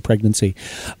stage of the pregnancy.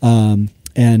 And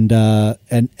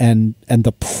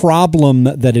the problem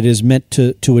that it is meant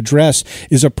to address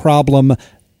is a problem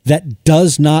that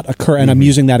does not occur, and I'm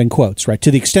using that in quotes, right?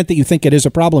 To the extent that you think it is a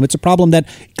problem, it's a problem that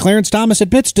Clarence Thomas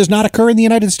admits does not occur in the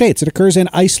United States. It occurs in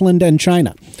Iceland and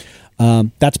China.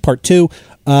 That's part two.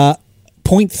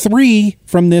 Point three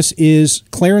from this is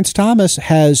Clarence Thomas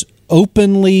has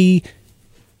openly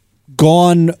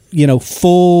gone,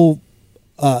 full.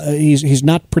 He's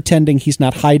not pretending. He's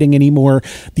not hiding anymore.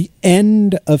 The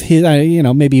end of his,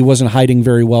 maybe he wasn't hiding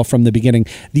very well from the beginning.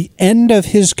 The end of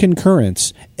his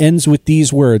concurrence ends with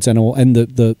these words, and I'll end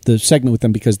the segment with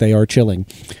them because they are chilling.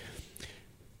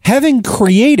 Having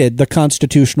created the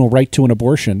constitutional right to an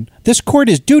abortion, this court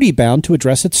is duty-bound to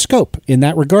address its scope. In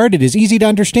that regard, it is easy to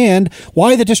understand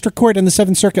why the District Court and the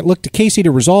Seventh Circuit looked to Casey to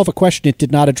resolve a question it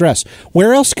did not address.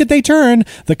 Where else could they turn?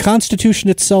 The Constitution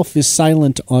itself is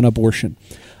silent on abortion.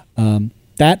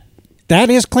 That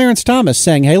is Clarence Thomas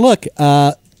saying, hey, look,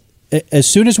 as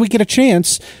soon as we get a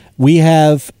chance, we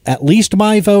have at least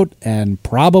my vote and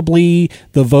probably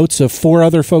the votes of 4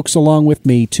 other folks along with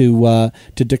me to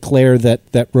declare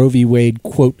that Roe v. Wade,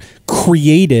 quote,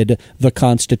 created the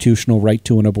constitutional right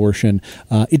to an abortion.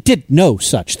 It did no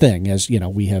such thing, as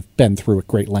we have been through at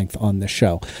great length on this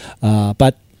show.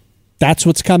 But that's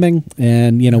what's coming,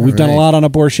 and we've done a lot on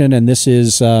abortion, and this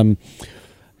is.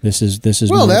 This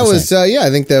is well. That was I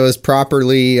think that was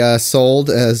properly sold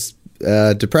as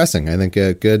depressing. I think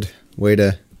a good way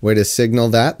to signal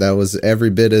that was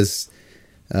every bit as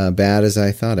bad as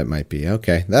I thought it might be.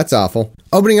 Okay, that's awful.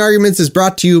 Opening Arguments is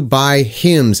brought to you by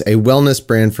Hims, a wellness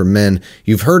brand for men.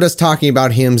 You've heard us talking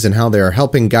about Hims and how they are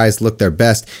helping guys look their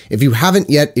best. If you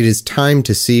haven't yet, it is time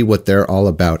to see what they're all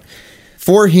about.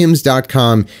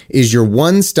 4hims.com is your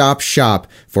one-stop shop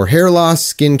for hair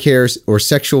loss, skincare, or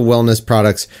sexual wellness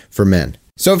products for men.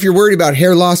 So if you're worried about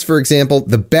hair loss, for example,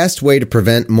 the best way to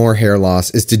prevent more hair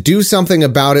loss is to do something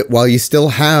about it while you still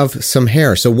have some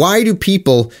hair. So why do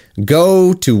people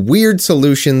go to weird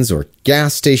solutions or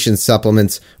gas station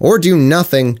supplements or do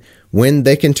nothing when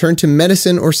they can turn to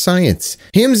medicine or science?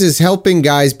 Hims is helping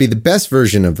guys be the best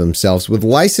version of themselves with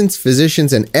licensed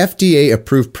physicians and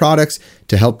FDA-approved products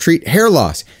to help treat hair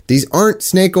loss. These aren't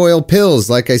snake oil pills,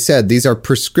 like I said. These are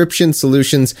prescription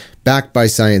solutions backed by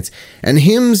science. And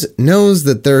Hims knows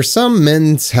that there are some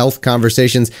men's health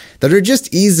conversations that are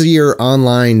just easier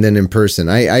online than in person.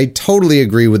 I totally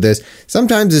agree with this.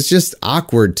 Sometimes it's just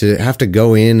awkward to have to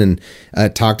go in and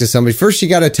talk to somebody. First, you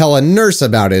got to tell a nurse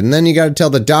about it, and then you got to tell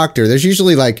the doctor. There's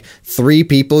usually like 3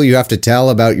 people you have to tell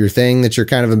about your thing that you're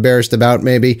kind of embarrassed about,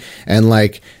 maybe. And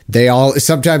like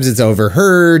sometimes it's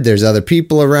overheard. There's other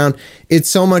people around. It's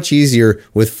so much easier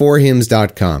with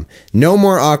 4hims.com. No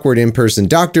more awkward in-person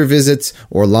doctor visits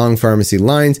or long pharmacy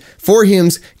lines.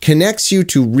 4hims connects you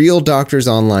to real doctors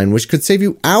online, which could save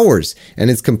you hours, and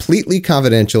it's completely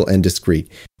confidential and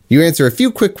discreet. You answer a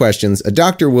few quick questions, a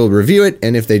doctor will review it,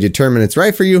 and if they determine it's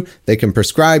right for you, they can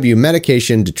prescribe you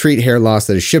medication to treat hair loss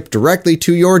that is shipped directly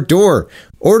to your door.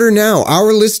 Order now.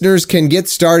 Our listeners can get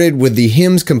started with the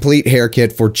Hims Complete Hair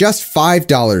Kit for just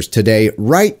 $5 today,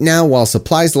 right now while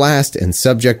supplies last and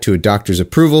subject to a doctor's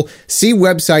approval. See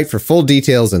website for full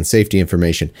details and safety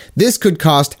information. This could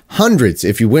cost hundreds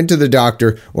if you went to the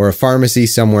doctor or a pharmacy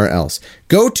somewhere else.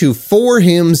 Go to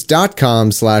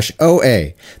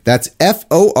 4hims.com/OA. That's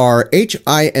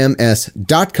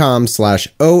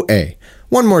FORHIMS.com/OA.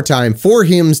 One more time,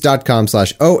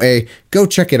 4hims.com/OA. Go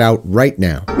check it out right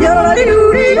now.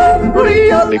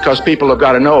 Because people have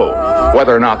got to know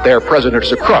whether or not their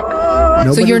president's a crook.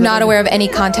 So you're not aware of any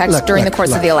context during the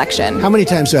course of the election? How many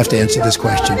times do I have to answer this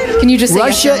question? Can you just say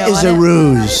Russia yes or no is a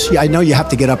ruse. Yeah, I know you have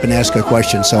to get up and ask a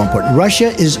question, so important.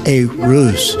 Russia is a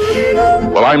ruse.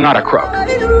 Well, I'm not a crook.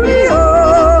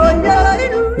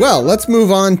 Well, let's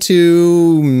move on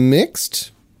to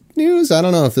mixed news. I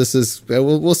don't know if this is.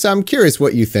 I'm curious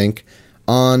what you think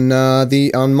on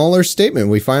Mueller's statement.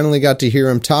 We finally got to hear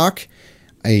him talk.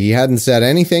 He hadn't said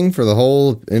anything for the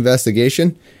whole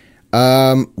investigation.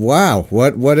 Wow.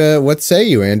 What say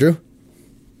you, Andrew?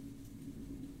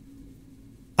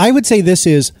 I would say this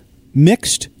is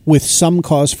mixed with some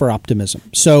cause for optimism.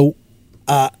 So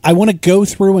I want to go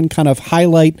through and kind of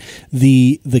highlight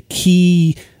the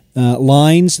key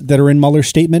lines that are in Mueller's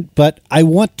statement, but I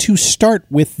want to start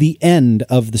with the end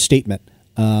of the statement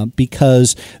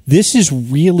because this is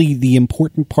really the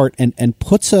important part and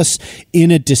puts us in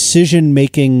a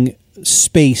decision-making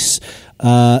space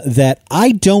that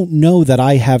I don't know that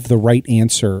I have the right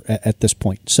answer at this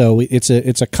point. So it's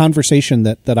a conversation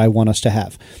that I want us to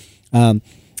have.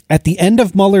 At the end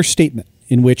of Mueller's statement,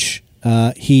 in which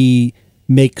he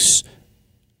makes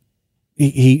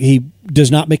he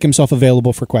does not make himself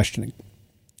available for questioning.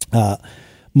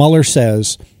 Mueller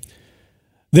says,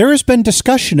 there has been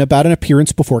discussion about an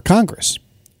appearance before Congress.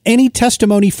 Any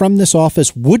testimony from this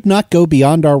office would not go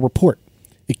beyond our report.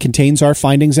 It contains our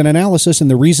findings and analysis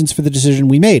and the reasons for the decision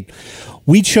we made.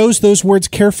 We chose those words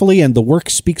carefully and the work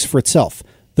speaks for itself.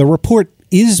 The report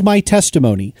is my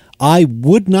testimony. I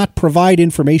would not provide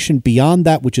information beyond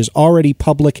that which is already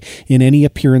public in any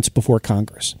appearance before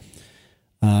Congress.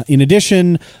 In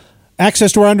addition,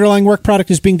 access to our underlying work product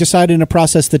is being decided in a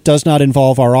process that does not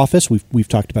involve our office. We've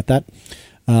talked about that.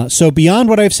 So beyond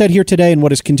what I've said here today and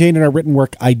what is contained in our written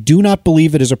work, I do not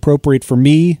believe it is appropriate for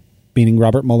me, meaning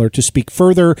Robert Mueller, to speak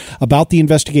further about the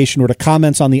investigation or to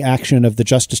comments on the action of the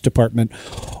Justice Department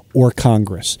or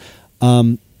Congress.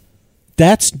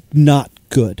 That's not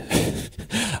good.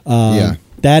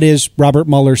 That is Robert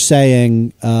Mueller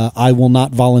saying, I will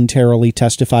not voluntarily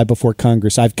testify before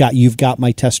Congress. You've got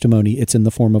my testimony. It's in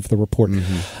the form of the report.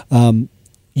 Mm-hmm.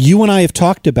 You and I have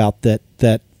talked about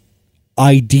that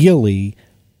ideally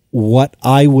what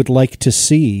I would like to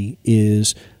see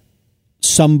is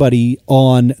somebody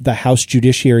on the House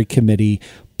Judiciary Committee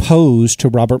pose to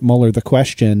Robert Mueller the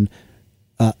question,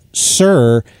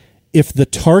 sir, if the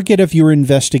target of your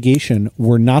investigation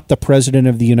were not the President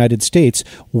of the United States,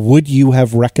 would you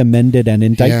have recommended an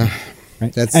indictment? Yeah,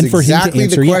 right? That's and for exactly him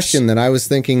to answer, the question that I was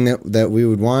thinking that we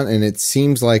would want, and it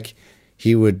seems like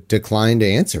he would decline to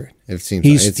answer it. It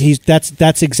seems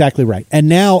that's exactly right. And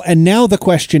now the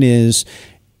question is,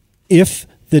 if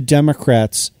the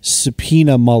Democrats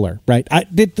subpoena Mueller, right?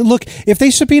 Look, if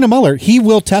they subpoena Mueller, he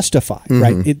will testify,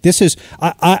 right?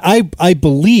 I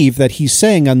believe that he's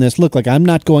saying on this, look, like I'm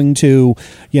not going to,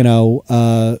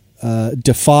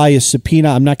 defy a subpoena.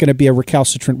 I'm not going to be a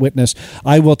recalcitrant witness.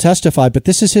 I will testify, but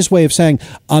this is his way of saying,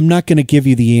 I'm not going to give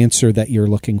you the answer that you're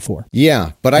looking for.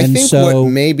 Yeah, but I think what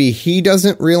maybe he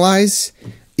doesn't realize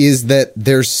is that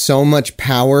there's so much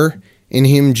power in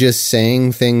him just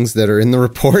saying things that are in the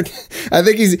report. I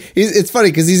think it's funny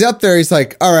because he's up there. He's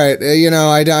like, all right,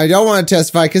 I don't want to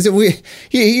testify because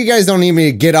you guys don't need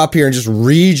me to get up here and just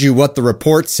read you what the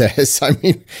report says. I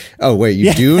mean, oh wait,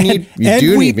 you do need me.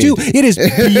 It is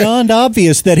beyond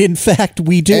obvious that in fact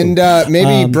we do. And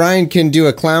maybe Brian can do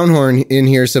a clown horn in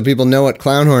here so people know what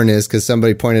clown horn is, because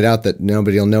somebody pointed out that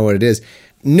nobody will know what it is.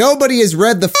 Nobody has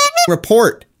read the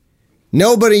report.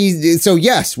 Nobody. So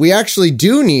yes, we actually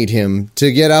do need him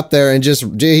to get up there and just,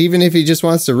 even if he just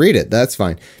wants to read it, that's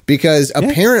fine. Because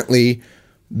apparently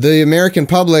the American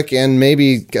public and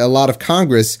maybe a lot of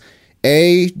Congress,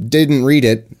 A, didn't read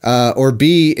it, or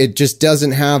B, it just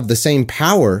doesn't have the same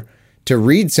power to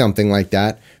read something like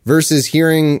that versus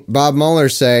hearing Bob Mueller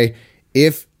say,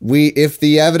 if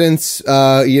the evidence,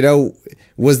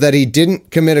 was that he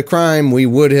didn't commit a crime, we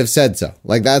would have said so.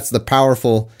 Like, that's the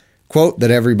powerful quote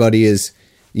that everybody is,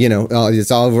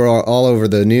 it's all over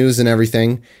the news and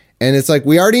everything. And it's like,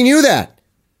 we already knew that.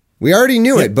 We already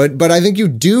knew it, but I think you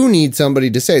do need somebody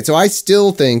to say it. So I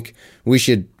still think we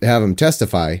should have him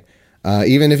testify,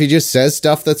 even if he just says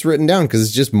stuff that's written down, because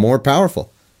it's just more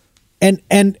powerful. And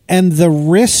the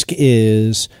risk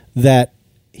is that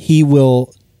he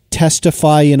will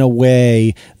testify in a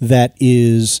way that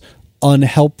is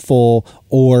unhelpful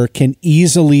or can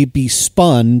easily be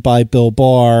spun by Bill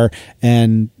Barr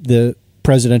and the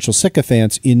presidential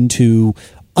sycophants into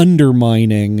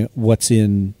undermining what's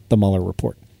in the Mueller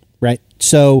report, right?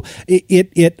 So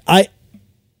I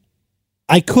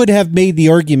could have made the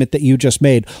argument that you just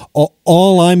made.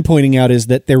 All I'm pointing out is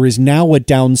that there is now a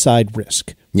downside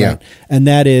risk. Yeah. Right? And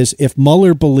that is, if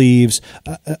Mueller believes,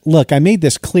 look, I made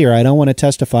this clear, I don't want to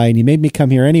testify, and you made me come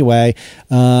here anyway.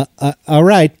 All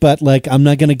right, but I'm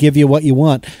not going to give you what you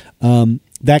want.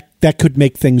 That could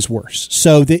make things worse.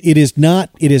 So it is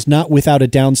not without a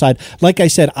downside. Like I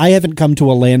said, I haven't come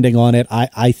to a landing on it.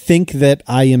 I think that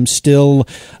I am still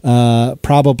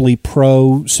probably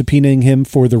pro subpoenaing him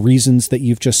for the reasons that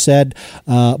you've just said.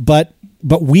 But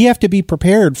we have to be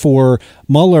prepared for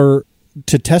Mueller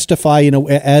to testify,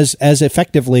 as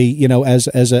effectively, as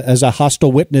a hostile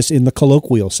witness in the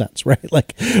colloquial sense, right?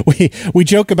 Like we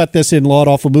joke about this in Law and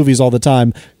Awful Movies all the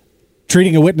time.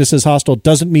 Treating a witness as hostile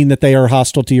doesn't mean that they are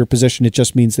hostile to your position. It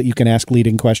just means that you can ask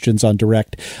leading questions on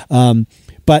direct.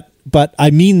 But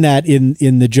I mean that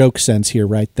in the joke sense here,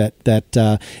 right?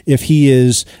 That if he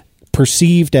is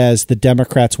perceived as the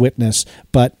Democrats' witness,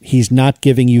 but he's not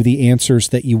giving you the answers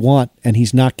that you want, and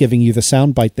he's not giving you the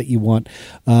soundbite that you want,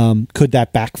 could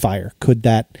that backfire? Could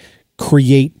that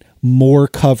create more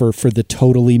cover for the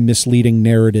totally misleading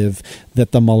narrative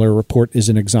that the Mueller report is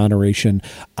an exoneration?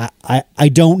 I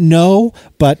don't know,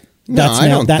 but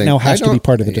that now has to be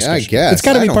part of the discussion. I guess it's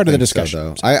got to be part of the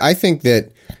discussion. So, I think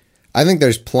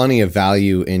there's plenty of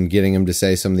value in getting him to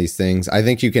say some of these things. I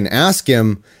think you can ask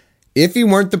him, if you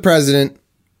weren't the president,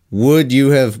 would you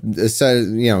have said,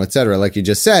 et cetera, like you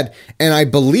just said? And I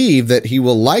believe that he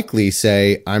will likely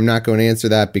say, I'm not going to answer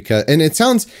that because, and it's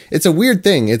a weird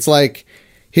thing. It's like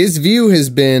his view has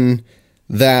been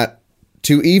that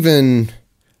to even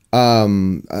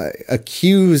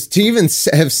accused, to even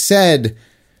have said,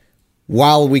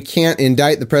 while we can't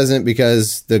indict the president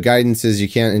because the guidance is you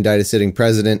can't indict a sitting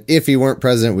president, if he weren't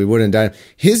president, we would indict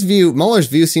him. Mueller's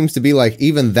view seems to be like,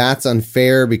 even that's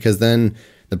unfair because then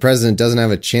the president doesn't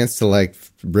have a chance to like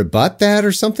rebut that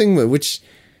or something, which...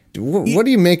 What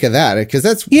do you make of that? Because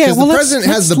the president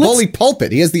has the bully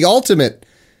pulpit. He has the ultimate,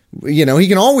 he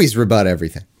can always rebut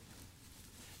everything.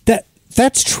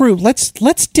 That's true.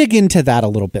 Let's dig into that a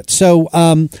little bit. So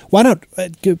why don't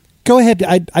go ahead.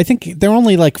 I think there are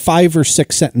only like 5 or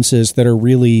 6 sentences that are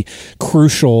really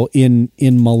crucial in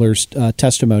Mueller's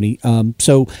testimony.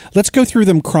 So let's go through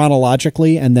them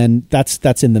chronologically, and then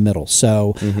that's in the middle.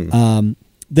 So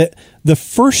the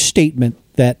first statement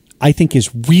that I think is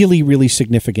really, really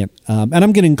significant, and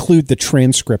I'm going to include the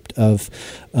transcript of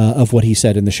what he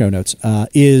said in the show notes,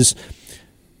 is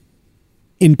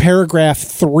in paragraph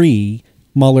 3,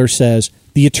 Mueller says,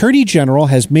 "The Attorney General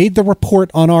has made the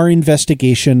report on our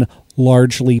investigation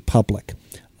largely public."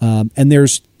 And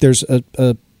there's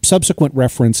a subsequent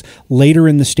reference later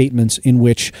in the statements in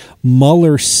which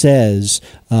Mueller says,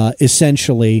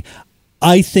 essentially,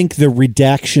 "I think the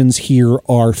redactions here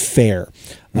are fair."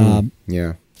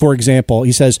 For example,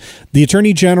 he says, "The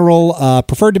Attorney General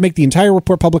preferred to make the entire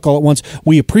report public all at once.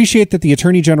 We appreciate that the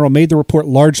Attorney General made the report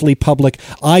largely public.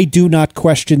 I do not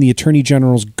question the Attorney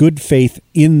General's good faith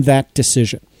in that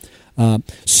decision."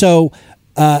 So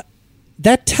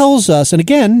that tells us, and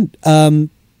again,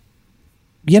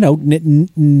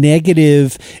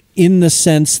 negative in the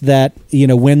sense that,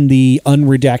 when the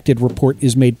unredacted report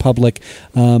is made public,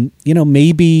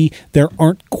 maybe there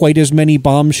aren't quite as many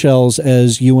bombshells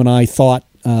as you and I thought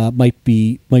might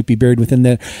be buried within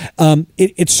there.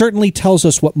 It certainly tells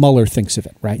us what Mueller thinks of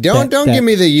it, right? Don't give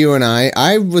me the you and I.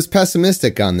 I was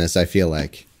pessimistic on this, I feel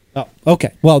like. Oh,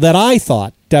 okay. Well, that I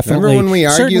thought definitely. Remember when we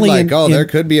argued there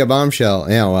could be a bombshell?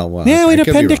 Yeah, well. Yeah, in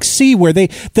Appendix C, where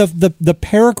the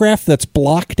paragraph that's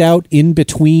blocked out in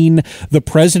between the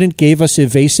president gave us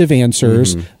evasive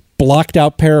answers. Mm-hmm. Blocked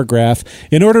out paragraph.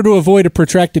 In order to avoid a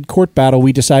protracted court battle,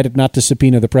 we decided not to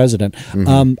subpoena the president.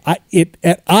 Mm-hmm.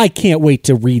 I can't wait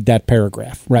to read that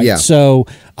paragraph. Right. Yeah. So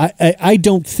I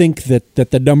don't think that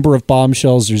the number of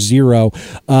bombshells are 0,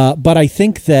 but I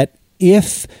think that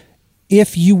if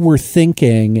you were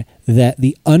thinking that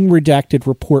the unredacted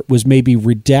report was maybe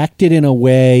redacted in a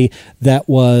way that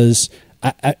was,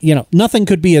 nothing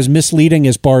could be as misleading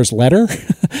as Barr's letter,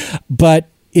 but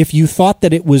if you thought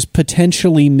that it was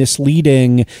potentially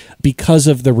misleading because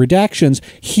of the redactions,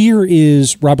 here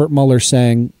is Robert Mueller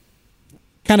saying,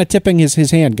 kind of tipping his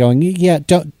hand, going, "Yeah,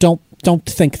 don't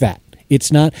think that. It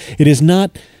is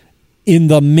not in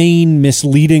the main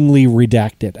misleadingly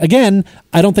redacted." Again,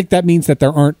 I don't think that means that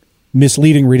there aren't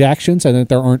misleading redactions and that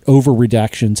there aren't over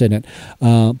redactions in it.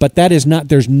 But that is not.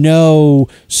 There's no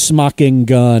smoking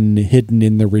gun hidden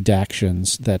in the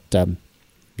redactions that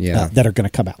are going to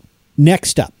come out.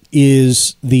 Next up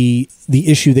is the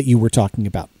issue that you were talking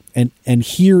about, and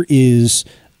here is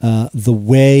the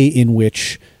way in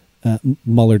which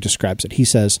Mueller describes it. He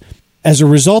says, "As a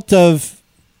result of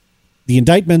the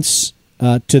indictments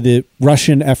to the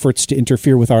Russian efforts to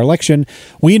interfere with our election,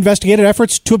 we investigated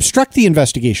efforts to obstruct the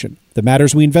investigation. The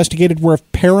matters we investigated were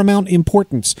of paramount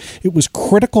importance. It was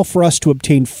critical for us to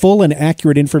obtain full and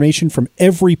accurate information from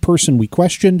every person we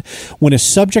questioned. When a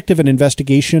subject of an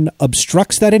investigation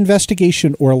obstructs that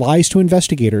investigation or lies to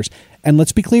investigators," and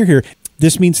let's be clear here,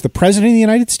 this means the President of the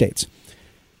United States,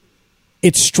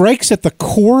 "it strikes at the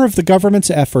core of the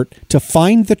government's effort to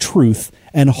find the truth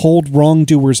and hold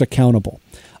wrongdoers accountable."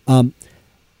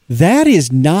 That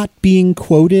is not being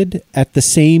quoted at the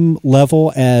same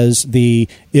level as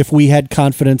if we had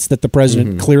confidence that the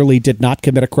president clearly did not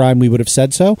commit a crime, we would have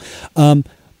said so.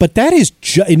 But that is,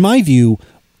 in my view,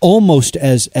 almost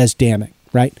as damning,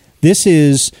 right? This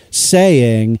is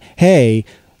saying, hey,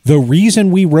 the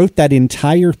reason we wrote that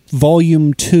entire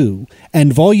Volume 2,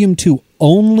 and Volume 2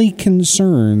 only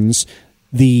concerns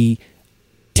the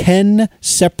 10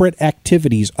 separate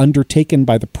activities undertaken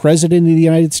by the President of the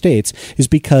United States, is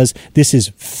because this is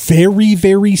very,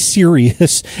 very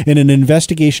serious in an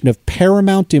investigation of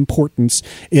paramount importance.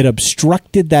 It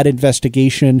obstructed that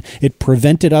investigation. It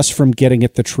prevented us from getting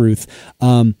at the truth.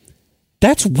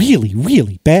 That's really,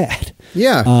 really bad.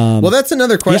 Yeah. Well, that's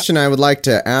another question I would like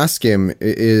to ask him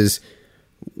is,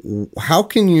 how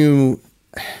can you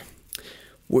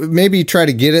maybe try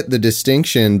to get at the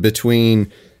distinction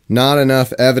between not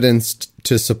enough evidence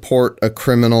to support a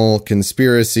criminal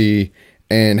conspiracy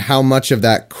and how much of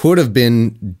that could have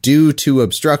been due to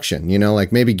obstruction,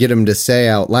 like maybe get him to say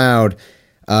out loud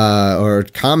or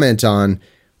comment on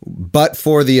but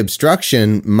for the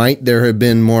obstruction, might there have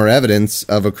been more evidence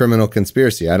of a criminal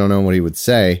conspiracy? I don't know what he would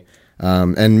say.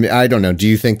 And I don't know. Do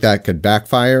you think that could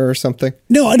backfire or something?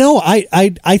 No.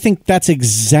 I think that's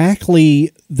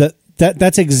exactly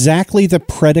that's exactly the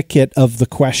predicate of the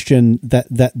question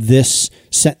that this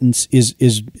sentence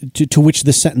is to which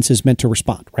this sentence is meant to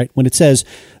respond, right? When it says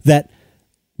that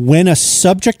when a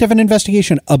subject of an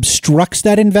investigation obstructs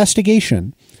that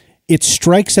investigation, it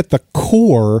strikes at the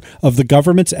core of the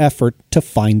government's effort to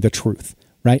find the truth,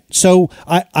 right? So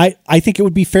I think it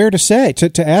would be fair to say,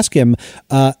 to ask him,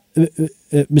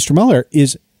 Mr. Mueller,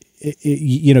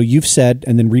 you've said,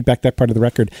 and then read back that part of the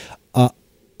record,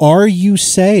 are you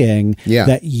saying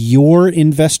that your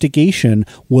investigation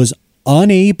was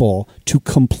unable to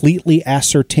completely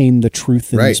ascertain the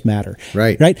truth in this matter?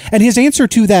 Right. And his answer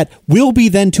to that will be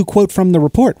then, to quote from the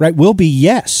report, right, will be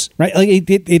yes. Right. Like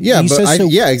he says so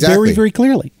very, very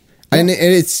clearly. And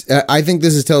it's, I think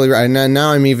this is totally right. And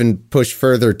now I'm even pushed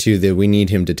further to the, we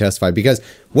need him to testify, because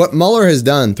what Mueller has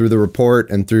done through the report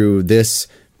and through this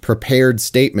prepared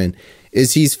statement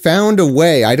is he's found a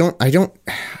way.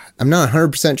 I'm not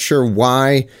 100% sure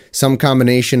why, some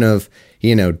combination of,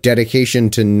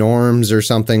 dedication to norms or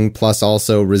something, plus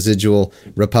also residual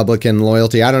Republican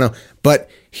loyalty. I don't know. But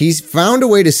he's found a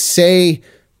way to say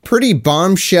pretty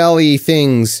bombshell-y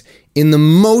things in the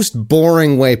most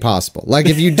boring way possible. Like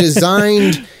if you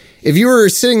were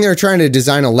sitting there trying to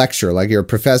design a lecture, like you're a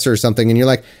professor or something, and you're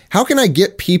like, how can I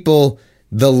get people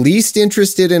the least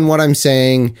interested in what I'm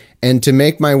saying and to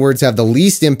make my words have the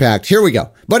least impact? Here we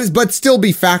go. But still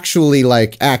be factually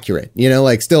like accurate,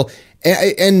 still.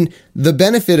 And the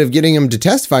benefit of getting him to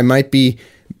testify might be,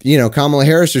 Kamala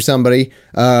Harris or somebody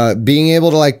being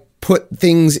able to like put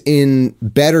things in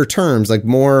better terms, like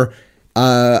more,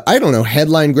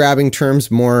 headline grabbing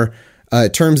terms, more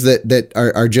terms that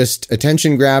are just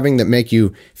attention grabbing, that make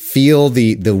you feel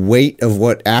the weight of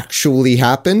what actually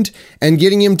happened, and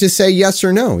getting him to say yes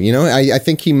or no. I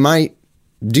think he might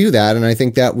do that, and I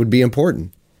think that would be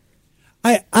important.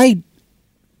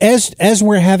 As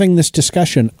we're having this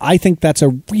discussion, I think that's a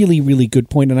really, really good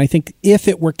point. And I think if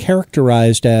it were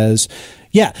characterized as,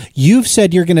 you've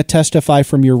said you're going to testify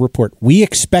from your report, we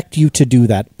expect you to do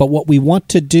that. But what we want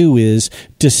to do is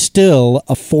distill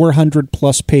a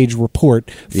 400-plus page report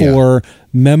for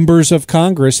members of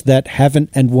Congress that haven't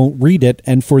and won't read it,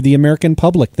 and for the American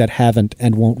public that haven't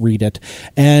and won't read it.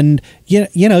 And,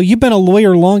 you've been a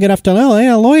lawyer long enough to know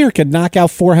a lawyer could knock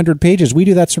out 400 pages. We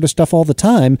do that sort of stuff all the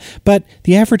time. But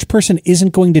the average person isn't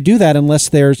going to do that unless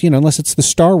there's, unless it's the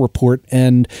Starr report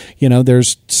and,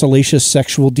 there's salacious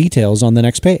sexual details on the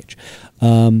next page.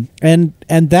 And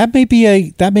that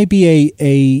may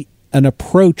be an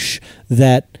approach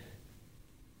that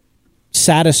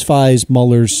satisfies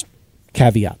Mueller's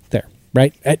caveat there,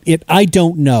 right? I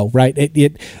don't know, right?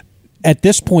 At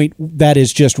this point, that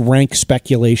is just rank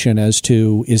speculation as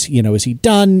to is he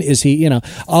done? Is he,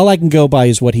 all I can go by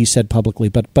is what he said publicly.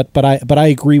 But I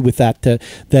agree with that.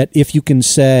 That if you can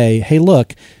say, hey,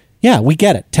 look, we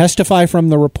get it. Testify from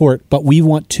the report, but we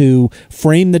want to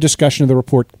frame the discussion of the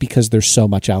report because there's so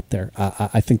much out there.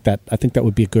 I think that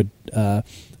would be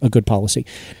a good policy.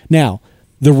 Now,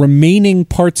 the remaining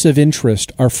parts of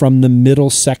interest are from the middle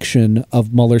section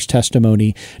of Mueller's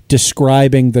testimony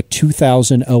describing the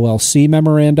 2000 OLC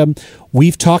memorandum.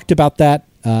 We've talked about that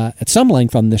at some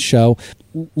length on this show.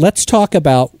 Let's talk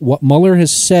about what Mueller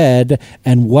has said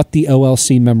and what the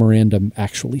OLC memorandum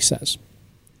actually says.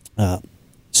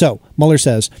 So Mueller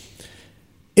says,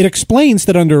 it explains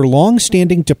that under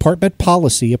long-standing department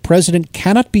policy, a president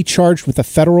cannot be charged with a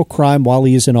federal crime while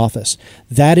he is in office.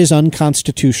 That is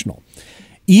unconstitutional.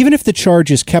 Even if the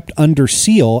charge is kept under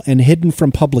seal and hidden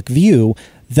from public view,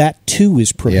 that too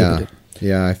is prohibited.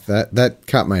 Yeah, that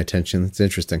caught my attention. It's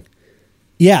interesting.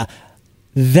 Yeah,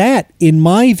 that, in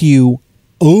my view,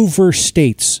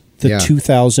 overstates the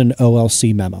 2000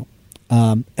 OLC memo.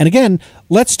 And again,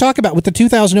 let's talk about with the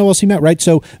 2000 OLC memo, right?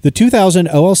 So the 2000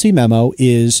 OLC memo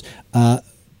is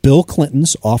Bill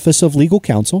Clinton's Office of Legal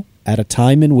Counsel at a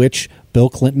time in which Bill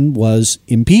Clinton was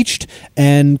impeached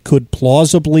and could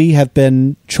plausibly have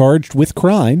been charged with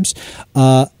crimes,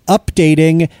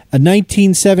 updating a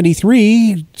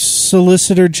 1973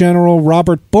 Solicitor General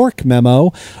Robert Bork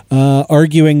memo,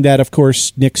 arguing that, of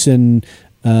course, Nixon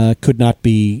could not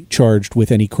be charged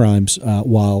with any crimes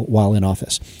while in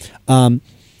office.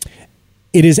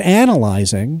 It is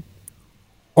analyzing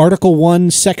Article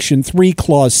 1, Section 3,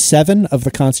 Clause 7 of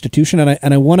the Constitution,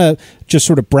 and I want to just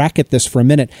sort of bracket this for a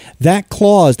minute. That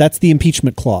clause, that's the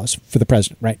impeachment clause for the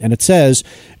president, right? And it says,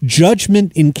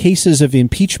 judgment in cases of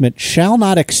impeachment shall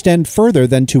not extend further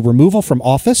than to removal from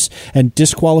office and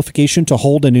disqualification to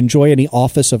hold and enjoy any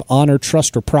office of honor,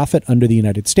 trust, or profit under the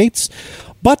United States.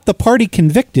 But the party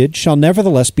convicted shall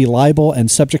nevertheless be liable and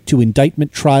subject to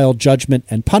indictment, trial, judgment,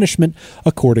 and punishment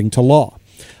according to law.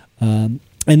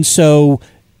 And so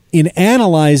in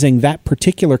analyzing that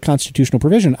particular constitutional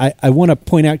provision, I want to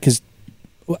point out, because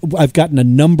I've gotten a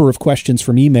number of questions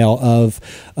from email of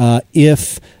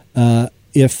if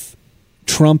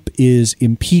Trump is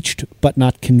impeached but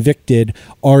not convicted,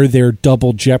 are there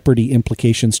double jeopardy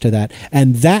implications to that?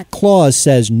 And that clause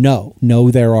says no,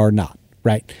 there are not.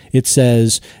 Right. It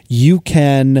says you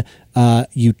can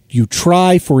you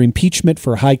try for impeachment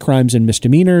for high crimes and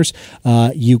misdemeanors.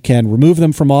 You can remove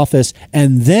them from office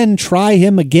and then try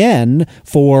him again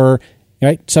for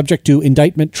subject to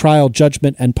indictment, trial,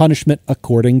 judgment, and punishment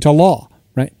according to law.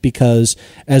 Right. Because,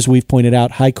 as we've pointed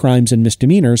out, high crimes and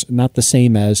misdemeanors are not the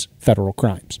same as federal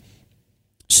crimes.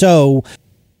 So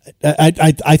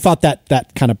I thought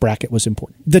that kind of bracket was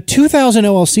important. The 2000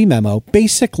 OLC memo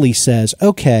basically says,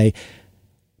 okay,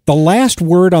 the last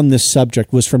word on this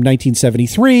subject was from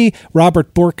 1973.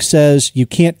 Robert Bork says you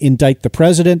can't indict the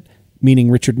president,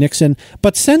 meaning Richard Nixon.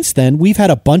 But since then, we've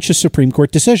had a bunch of Supreme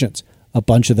Court decisions. A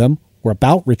bunch of them were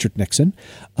about Richard Nixon.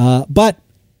 But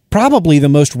probably the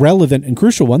most relevant and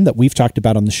crucial one that we've talked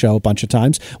about on the show a bunch of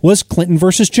times was Clinton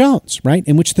versus Jones, right?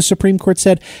 In which the Supreme Court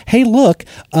said, hey, look,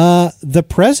 the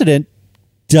president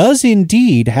does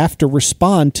indeed have to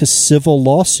respond to civil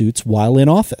lawsuits while in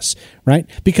office, right?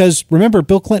 Because remember,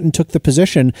 Bill Clinton took the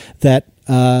position that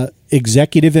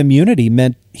executive immunity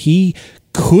meant he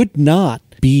could not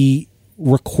be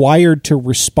required to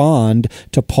respond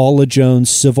to Paula Jones'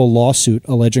 civil lawsuit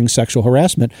alleging sexual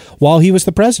harassment while he was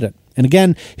the president. And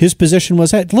again, his position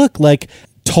was, hey, look,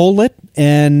 toll it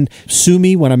and sue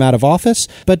me when I'm out of office,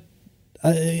 but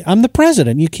I'm the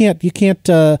president. You can't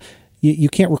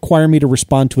require me to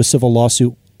respond to a civil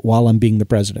lawsuit while I'm being the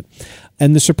president.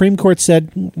 And the Supreme Court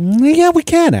said, yeah, we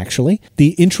can, actually. The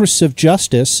interests of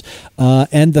justice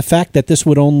and the fact that this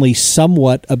would only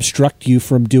somewhat obstruct you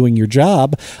from doing your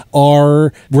job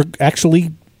are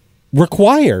actually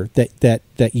require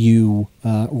that you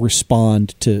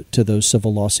respond to those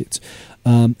civil lawsuits.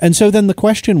 And so then the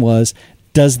question was,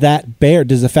 does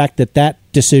the fact that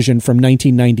decision from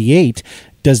 1998,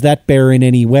 does that bear in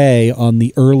any way on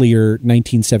the earlier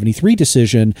 1973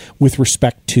 decision with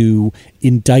respect to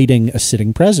indicting a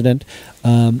sitting president?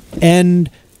 And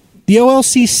the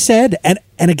OLC said, and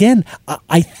again,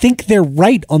 I think they're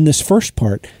right on this first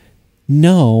part,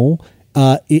 no,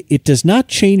 it does not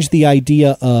change the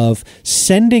idea of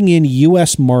sending in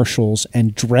U.S. Marshals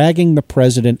and dragging the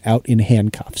president out in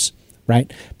handcuffs,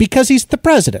 right? Because he's the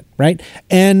president, right?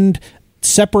 And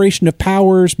separation of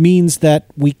powers means that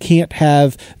we can't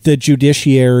have the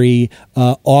judiciary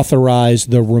authorize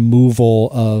the removal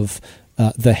of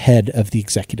the head of the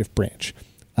executive branch.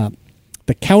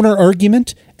 The counter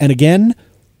argument, and again,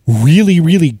 really,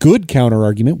 really good counter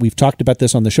argument, we've talked about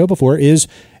this on the show before, is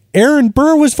Aaron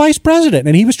Burr was vice president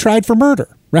and he was tried for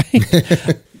murder, right?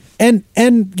 And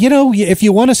if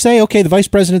you want to say, okay, the vice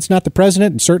president's not the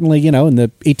president, and certainly, in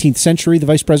the 18th century, the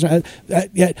vice president,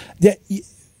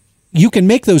 you can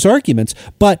make those arguments,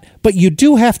 but you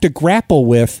do have to grapple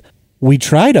with, we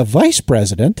tried a vice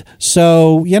president,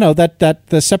 so that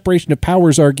the separation of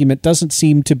powers argument doesn't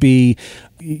seem to be,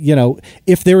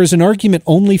 if there is an argument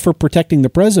only for protecting the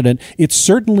president, it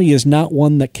certainly is not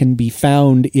one that can be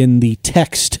found in the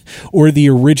text or the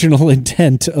original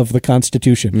intent of the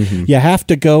Constitution. Mm-hmm. You have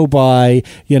to go by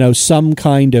some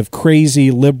kind of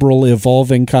crazy liberal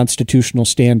evolving constitutional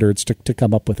standards to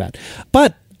come up with that.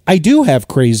 But I do have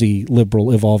crazy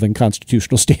liberal evolving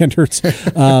constitutional standards.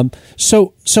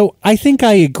 So I think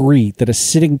I agree that a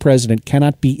sitting president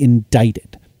cannot be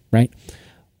indicted, right?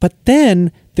 But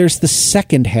then there's the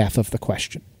second half of the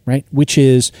question, right? Which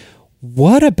is,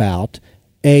 what about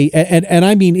and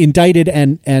I mean indicted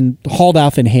and hauled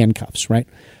off in handcuffs, right?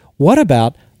 What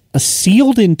about a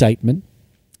sealed indictment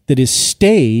that is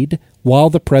stayed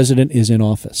while the president is in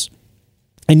office?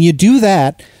 And you do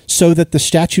that so that the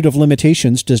statute of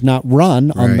limitations does not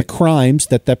run on the crimes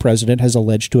that the president has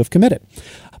alleged to have committed.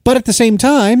 But at the same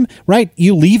time, right,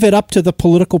 you leave it up to the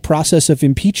political process of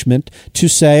impeachment to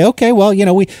say, okay, well,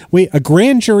 a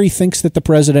grand jury thinks that the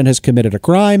president has committed a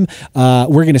crime.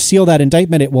 We're going to seal that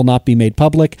indictment. It will not be made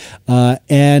public.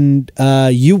 And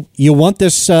you want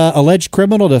this alleged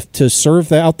criminal to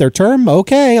serve out their term?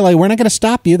 Okay, like we're not going to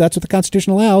stop you. That's what the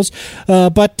Constitution allows.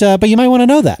 But you might want to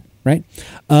know that, right?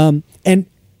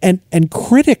 And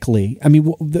critically, I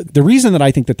mean, the reason that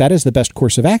I think that is the best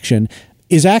course of action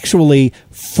is actually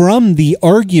from the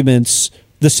arguments,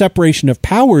 the separation of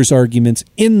powers arguments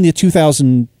in the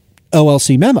 2000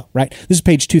 OLC memo, right? This is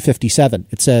page 257.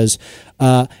 It says,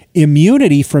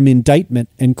 immunity from indictment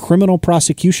and criminal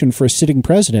prosecution for a sitting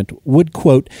president would,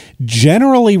 quote,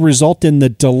 generally result in the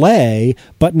delay,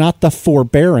 but not the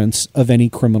forbearance of any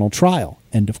criminal trial,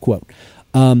 end of quote.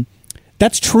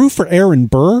 That's true for Aaron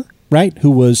Burr, right,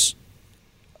 who was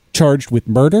charged with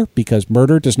murder because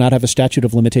murder does not have a statute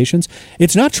of limitations.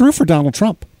 It's not true for Donald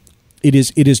Trump. It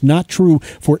is not true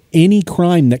for any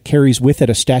crime that carries with it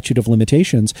a statute of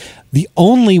limitations. The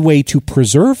only way to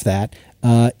preserve that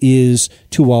is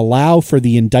to allow for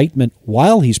the indictment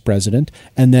while he's president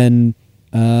and then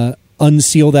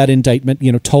unseal that indictment,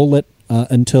 toll it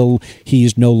until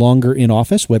he's no longer in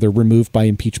office, whether removed by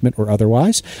impeachment or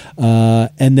otherwise,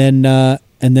 and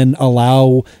then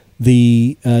allow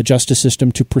the justice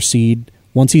system to proceed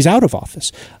once he's out of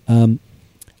office. On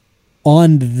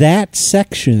that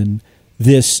section,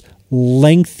 this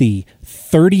lengthy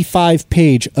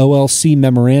 35-page OLC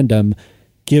memorandum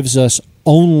gives us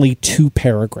only 2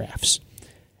 paragraphs.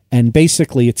 And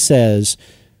basically it says,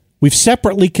 we've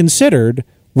separately considered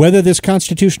whether this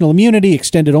constitutional immunity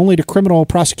extended only to criminal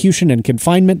prosecution and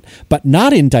confinement, but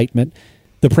not indictment.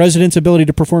 The president's ability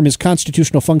to perform his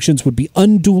constitutional functions would be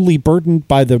unduly burdened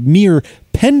by the mere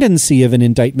pendency of an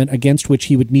indictment against which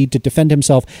he would need to defend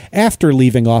himself after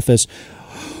leaving office.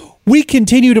 We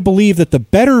continue to believe that the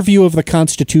better view of the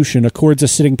Constitution accords a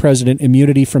sitting president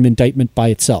immunity from indictment by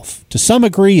itself. To some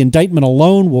degree, indictment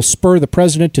alone will spur the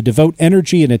president to devote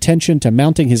energy and attention to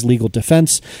mounting his legal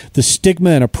defense. The stigma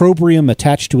and opprobrium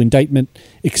attached to indictment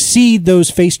exceed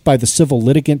those faced by the civil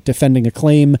litigant defending a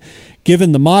claim.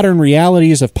 Given the modern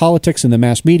realities of politics and the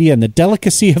mass media and the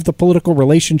delicacy of the political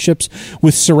relationships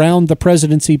which surround the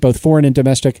presidency, both foreign and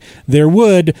domestic, there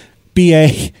would be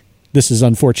a... this is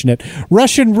unfortunate,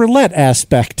 Russian roulette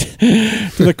aspect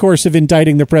to the course of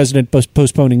indicting the president,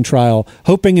 postponing trial,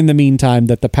 hoping in the meantime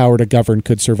that the power to govern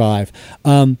could survive.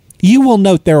 You will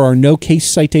note there are no case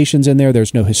citations in there.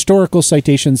 There's no historical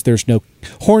citations. There's no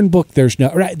Hornbook.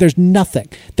 There's nothing.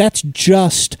 That's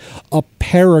just a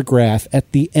paragraph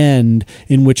at the end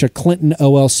in which a Clinton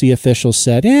OLC official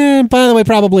said, and by the way,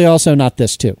 probably also not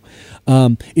this too.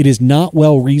 It is not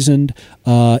well reasoned.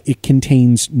 It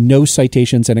contains no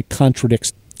citations, and it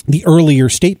contradicts the earlier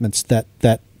statements that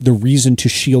the reason to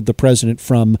shield the president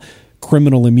from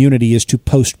criminal immunity is to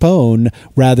postpone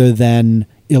rather than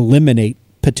eliminate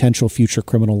potential future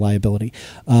criminal liability.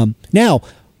 Now,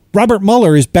 Robert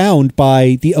Mueller is bound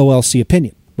by the OLC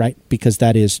opinion, right? Because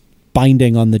that is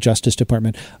binding on the Justice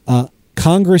Department.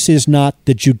 Congress is not,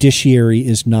 the judiciary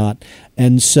is not.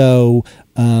 And so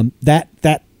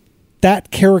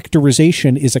that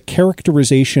characterization is a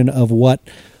characterization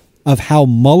of how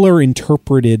Mueller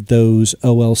interpreted those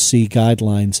OLC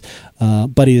guidelines,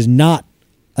 but is not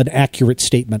an accurate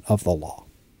statement of the law.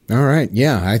 All right.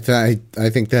 Yeah, I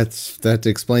think that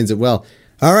explains it well.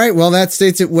 All right. Well, that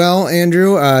states it well,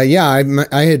 Andrew. I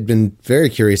had been very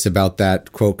curious about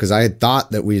that quote because I had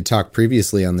thought that we had talked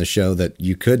previously on the show that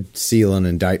you could seal an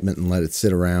indictment and let it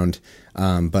sit around.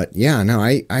 But yeah, no,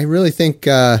 I really think,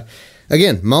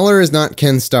 again, Mueller is not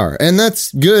Ken Starr, and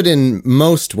that's good in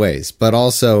most ways, but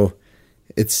also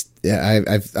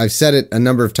I've said it a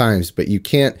number of times, but you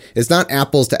can't, it's not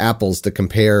apples to apples to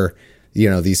compare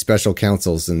these special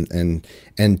counsels and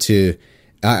to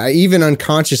even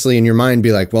unconsciously in your mind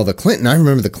be like, well, I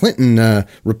remember the Clinton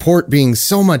report being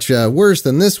so much worse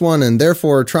than this one, and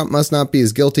therefore Trump must not be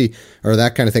as guilty, or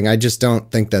that kind of thing. I just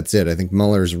don't think that's it. I think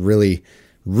Mueller's really,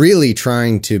 really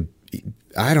trying to,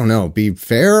 I don't know, be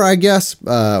fair, I guess,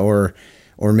 or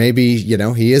maybe,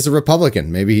 he is a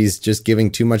Republican. Maybe he's just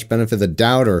giving too much benefit of the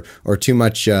doubt or too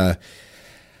much,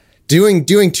 doing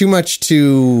too much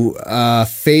to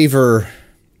favor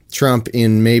Trump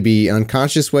in maybe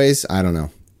unconscious ways. I don't know.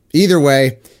 Either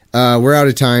way, we're out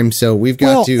of time, so we've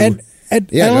got to.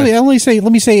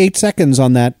 Let me say 8 seconds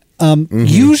on that.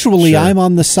 Usually, sure. I'm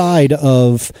on the side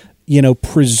of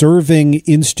preserving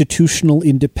institutional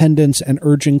independence and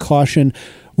urging caution.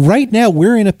 Right now,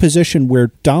 we're in a position where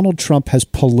Donald Trump has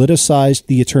politicized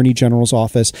the Attorney General's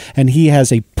office, and he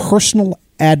has a personal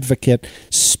advocate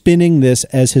spinning this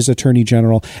as his attorney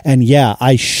general. And yeah,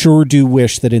 I sure do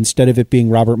wish that instead of it being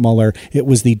Robert Mueller, it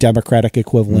was the Democratic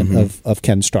equivalent of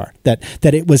Ken Starr. That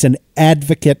it was an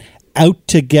advocate out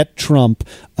to get Trump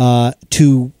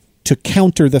to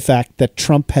counter the fact that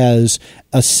Trump has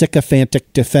a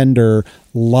sycophantic defender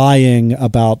lying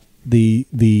about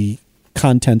the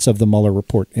contents of the Mueller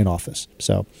report in office.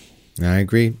 So I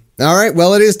agree. All right.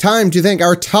 Well, it is time to thank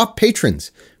our top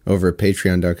patrons over at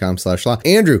patreon.com/law.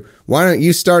 Andrew, why don't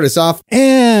you start us off?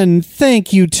 And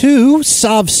thank you to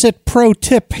SovSit Pro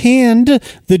Tip, hand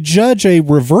the judge a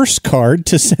reverse card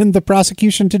to send the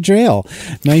prosecution to jail.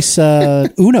 Nice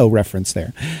Uno reference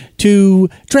there. To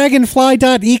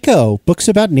Dragonfly.eco, books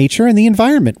about nature and the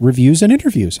environment, reviews and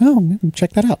interviews. Oh,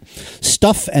 check that out.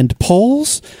 Stuff and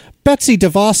Polls. Betsy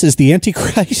DeVos is the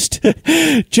Antichrist.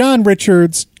 John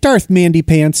Richards, Darth Mandy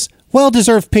Pants,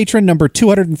 well-deserved patron number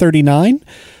 239.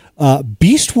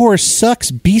 Beast Wars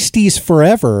sucks, Beasties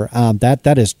forever.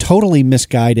 That is totally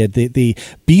misguided. The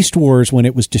Beast Wars, when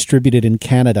it was distributed in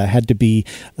Canada, had to be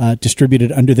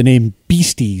distributed under the name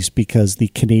Beasties because the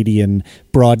Canadian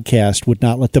broadcast would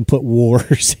not let them put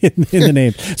wars in the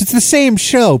name. So it's the same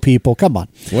show, people. Come on.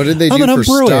 What did they do for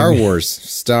Star Wars?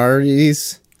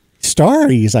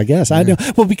 Starries, I guess. I know.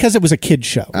 Well, because it was a kid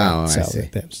show. Right? Oh, I see.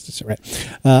 That's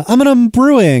right.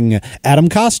 Brewing, Adam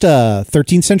Costa,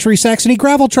 13th Century Saxony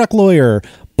gravel truck lawyer,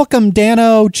 Bookham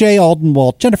Dano, Jay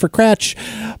Aldenwalt, Jennifer Cratch,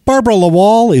 Barbara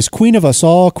Lawal is queen of us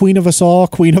all, queen of us all,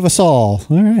 queen of us all.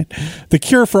 All right. The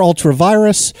Cure for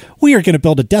Ultravirus, we are going to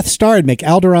build a Death Star and make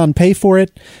Alderaan pay for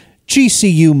it.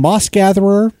 GCU Moss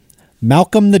Gatherer,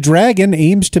 Malcolm the Dragon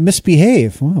aims to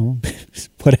misbehave. Well,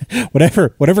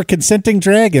 whatever consenting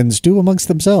dragons do amongst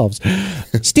themselves.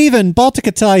 Stephen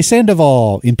Balticatai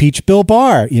Sandoval, impeach Bill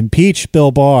Barr. Impeach Bill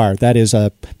Barr. That is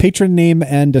a patron name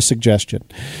and a suggestion.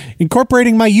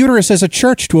 Incorporating my uterus as a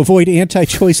church to avoid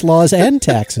anti-choice laws and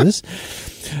taxes.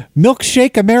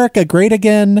 Milkshake America Great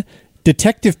Again.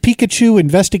 Detective Pikachu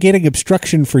investigating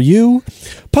obstruction for you.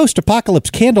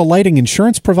 Post-apocalypse candle lighting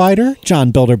insurance provider,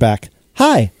 John Bilderback.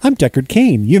 Hi, I'm Deckard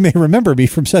Cain. You may remember me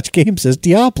from such games as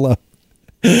Diablo.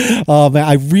 Oh, man,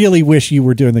 I really wish you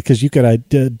were doing that because you could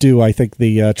do, I think,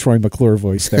 the Troy McClure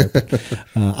voice there. But,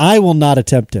 I will not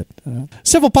attempt it.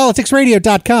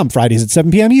 CivilPoliticsRadio.com, Fridays at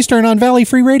 7 p.m. Eastern on Valley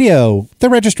Free Radio. The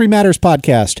Registry Matters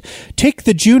podcast. Take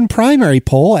the June primary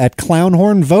poll at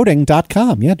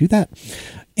clownhornvoting.com. Yeah, do that.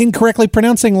 Incorrectly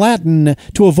pronouncing Latin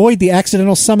to avoid the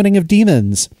accidental summoning of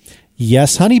demons.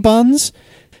 Yes, honey buns.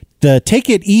 The Take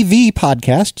It EV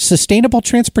podcast, Sustainable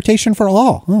Transportation for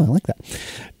All. Oh, I like that.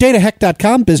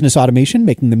 DataHeck.com, business automation,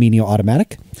 making the menial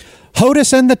automatic.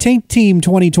 HOTUS and the Tank Team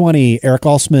 2020, Eric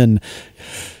Alsman.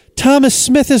 Thomas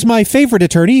Smith is my favorite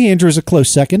attorney. Andrew is a close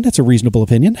second. That's a reasonable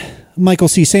opinion. Michael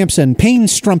C. Sampson, Payne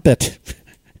Strumpet.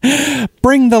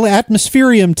 Bring the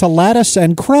atmospherium to Lattice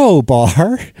and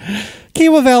Crowbar.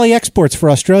 Kiowa Valley Exports for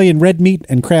Australian red meat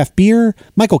and craft beer.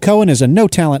 Michael Cohen is a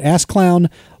no-talent ass clown.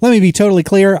 Let me be totally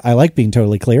clear. I like being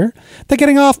totally clear. The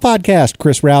Getting Off podcast,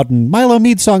 Chris Rowden, Milo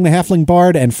Meadsong, the Halfling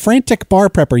Bard, and Frantic Bar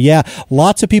Prepper. Yeah,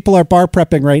 lots of people are bar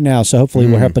prepping right now, so hopefully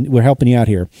we're helping you out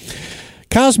here.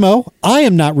 Cosmo, I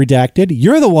am not redacted.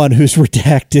 You're the one who's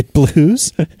redacted,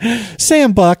 Blues.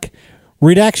 Sam Buck,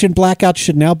 redaction blackouts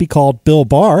should now be called Bill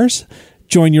Bars.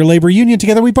 Join your labor union.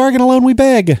 Together we bargain, alone we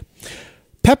beg.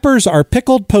 Peppers are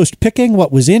pickled post-picking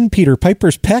what was in Peter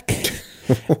Piper's peck.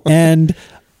 And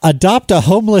adopt a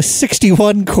homeless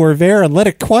 61 Corvair and let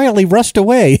it quietly rust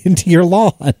away into your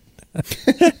lawn.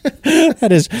 That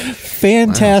is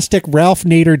fantastic. Wow. Ralph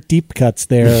Nader deep cuts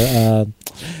there.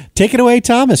 Take it away,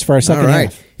 Thomas, for our second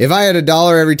half. If I had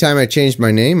 $1 every time I changed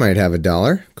my name, I'd have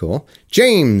 $1. Cool.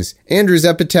 James, Andrew's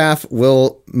epitaph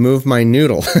will move my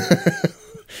noodle.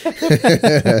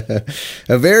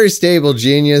 A very stable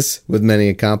genius with many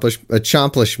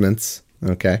accomplishments.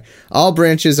 Okay. All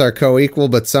branches are co-equal,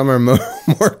 but some are more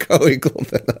co-equal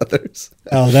than others.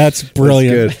 Oh, that's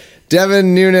brilliant. That's good.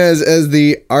 Devin Nunes as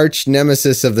the arch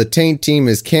nemesis of the Taint Team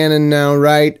is canon now,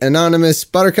 right? Anonymous,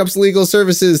 Buttercup's Legal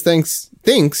Services thinks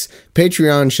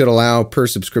Patreon should allow per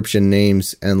subscription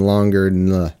names and longer.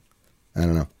 I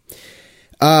don't know.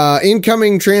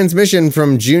 Incoming transmission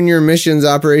from Junior Missions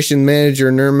Operation Manager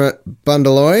Nirma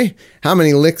Bundaloy. How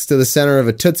many licks to the center of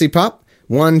a Tootsie Pop?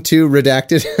 1, 2,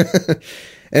 redacted.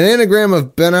 An anagram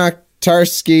of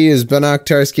Banach-Tarski is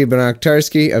Banach-Tarski.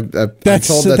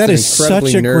 That is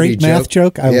such a great math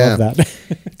joke. I love that.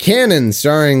 Canon,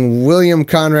 starring William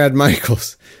Conrad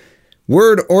Michaels.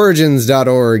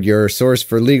 Wordorigins.org, your source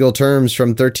for legal terms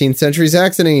from 13th century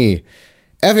Saxony.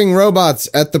 Effing robots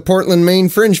at the Portland, Maine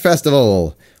Fringe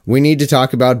Festival. We need to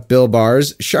talk about Bill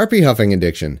Barr's Sharpie huffing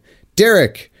addiction.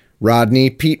 Derek, Rodney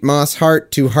Pete Moss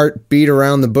Hart to heartbeat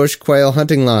around the Bush Quail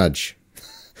Hunting Lodge.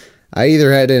 I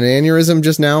either had an aneurysm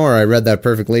just now or I read that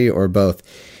perfectly or both.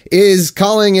 Is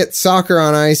calling it soccer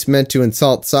on ice meant to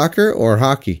insult soccer or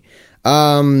hockey?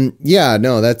 Yeah,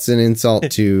 no, that's an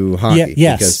insult to hockey.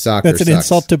 Yes, because soccer that's an sucks.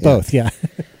 insult to both, yeah.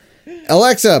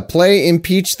 Alexa, play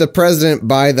Impeach the President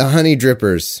by the Honey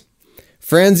Drippers.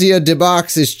 Franzia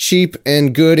DeBox is cheap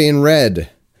and good in red.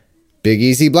 Big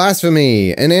Easy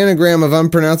Blasphemy. An anagram of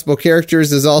unpronounceable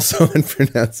characters is also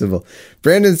unpronounceable.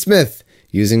 Brandon Smith,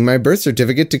 using my birth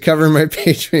certificate to cover my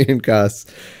Patreon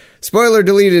costs. Spoiler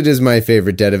deleted is my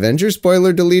favorite Dead Avenger.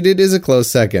 Spoiler deleted is a close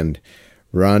second.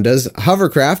 Rhonda's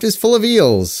hovercraft is full of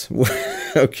eels.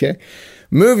 Okay.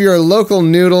 Move your local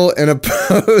noodle and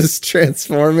oppose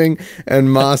transforming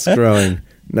and moss growing.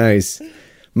 Nice.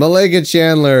 Malega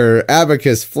Chandler,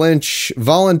 Abacus Flinch,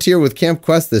 volunteer with Camp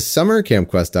Quest this summer,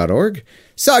 campquest.org.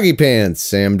 Soggy Pants,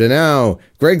 Sam Denow,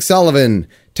 Greg Sullivan,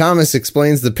 Thomas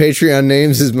Explains the Patreon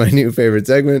Names is my new favorite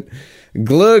segment.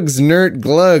 Glugs Nert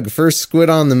Glug, first squid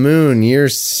on the moon, year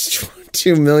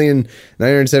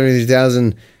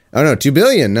 2,973,000. Oh no,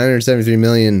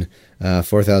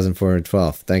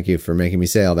 2,973,004,412. Thank you for making me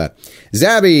say all that.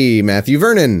 Zabby, Matthew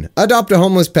Vernon, adopt a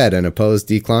homeless pet and oppose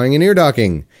declawing and ear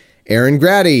docking. Aaron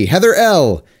Grady, Heather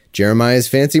L., Jeremiah's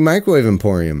Fancy Microwave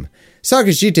Emporium.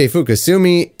 Sakashite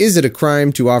Fukasumi, is it a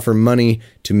crime to offer money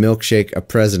to milkshake a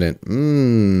president? I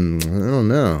don't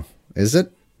know. Is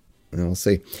it? We'll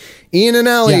see. Ian and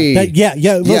Allie.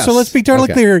 Yes. So let's be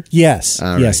totally clear. Yes.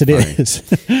 All yes, right, it is.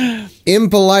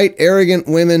 Impolite, arrogant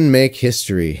women make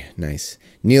history. Nice.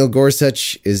 Neil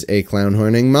Gorsuch is a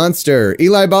clown-horning monster.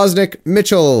 Eli Bosnick,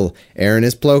 Mitchell. Aaron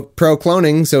is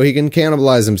pro-cloning so he can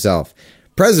cannibalize himself.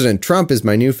 President Trump is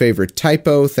my new favorite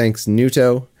typo. Thanks,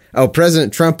 Nuto. Oh,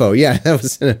 President Trumpo. Yeah, that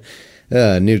was Newt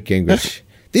Gingrich.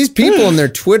 These people and their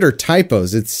Twitter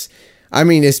typos. It's, I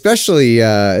mean, especially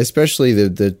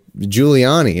the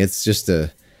Giuliani. It's just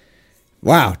a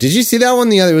wow. Did you see that one?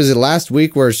 Was it last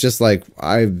week where it's just like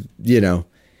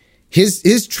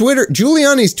his Twitter,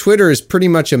 Giuliani's Twitter is pretty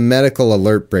much a medical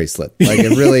alert bracelet. Like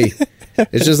it really.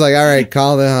 It's just like, all right,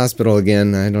 call the hospital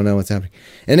again. I don't know what's happening.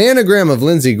 An anagram of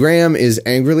Lindsey Graham is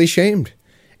angrily shamed.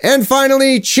 And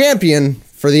finally, champion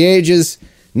for the ages.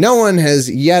 No one has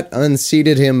yet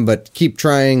unseated him, but keep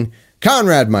trying.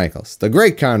 Conrad Michaels, the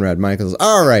great Conrad Michaels.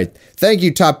 All right. Thank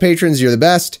you, top patrons. You're the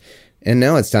best. And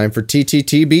now it's time for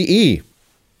TTTBE.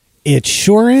 It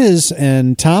sure is.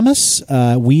 And Thomas,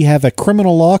 we have a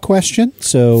criminal law question.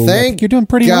 So I think you're doing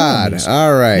pretty God. well.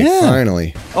 All right. Yeah.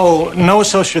 Finally. Oh, no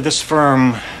associate of this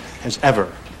firm has ever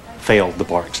failed the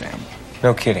bar exam.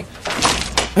 No kidding.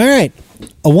 All right.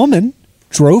 A woman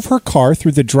drove her car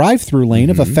through the drive-through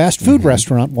lane of a fast food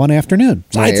restaurant one afternoon.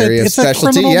 My area it's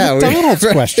specialty. A criminal Yeah, McDonald's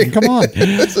question. Come on.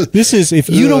 This is, if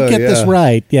you don't get this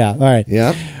right. Yeah. All right.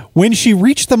 Yeah. When she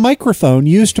reached the microphone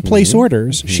used to place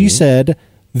orders, she said,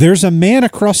 "There's a man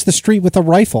across the street with a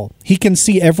rifle. He can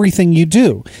see everything you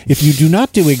do. If you do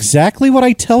not do exactly what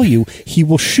I tell you, he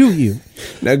will shoot you."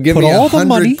 Now give me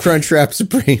 100 Crunchwrap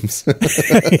Supremes.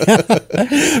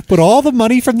 Put all the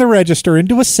money from the register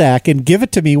into a sack and give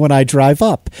it to me when I drive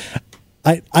up.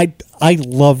 I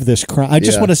love this crime. I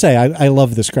just want to say I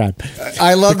love this crime.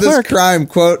 I love this crime.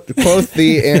 Quote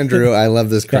the Andrew. I love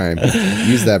this crime.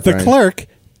 Use that. The clerk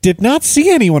did not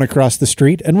see anyone across the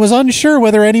street and was unsure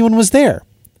whether anyone was there.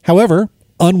 However,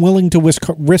 unwilling to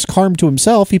risk harm to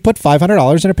himself, he put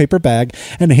 $500 in a paper bag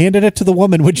and handed it to the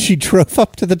woman when she drove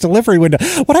up to the delivery window.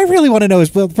 What I really want to know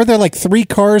is, were there like 3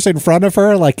 cars in front of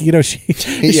her? Like, is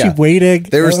she waiting?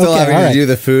 They were still having to do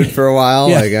the food for a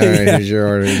while. Like, all right, here's your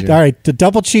order. All right, the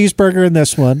double cheeseburger in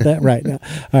this one. Right now.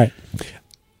 All right.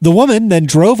 The woman then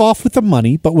drove off with the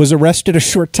money, but was arrested a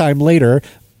short time later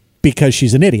because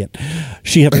she's an idiot.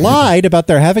 She had lied about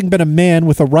there having been a man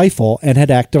with a rifle and had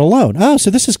acted alone. Oh,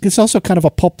 so it's also kind of a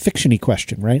Pulp Fiction-y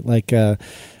question, right? Like,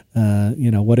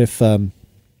 what if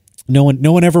no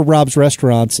one ever robs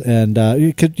restaurants? And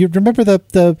could you remember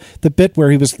the bit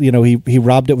where he was, he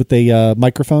robbed it with a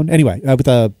microphone? Anyway, with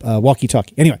a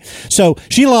walkie-talkie. Anyway, so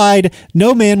she lied,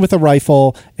 no man with a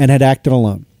rifle, and had acted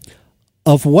alone.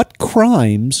 Of what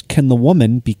crimes can the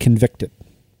woman be convicted?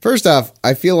 First off,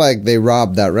 I feel like they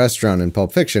robbed that restaurant in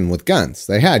Pulp Fiction with guns.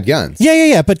 They had guns.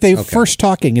 Yeah. But they first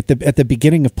talking at the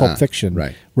beginning of Pulp Fiction.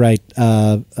 Right.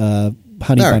 Honey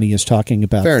Bunny is talking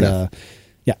about. Fair enough.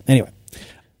 Anyway,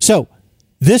 so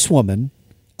this woman,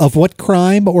 of what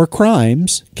crime or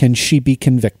crimes can she be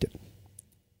convicted?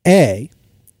 A,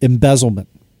 embezzlement.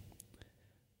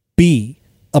 B,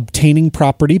 obtaining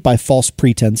property by false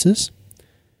pretenses.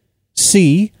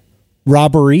 C,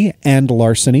 robbery and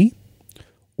larceny.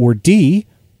 Or D,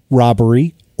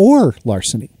 robbery, or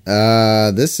larceny?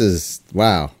 This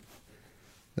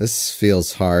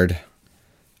feels hard.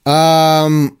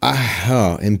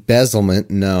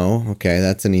 Embezzlement, no. Okay,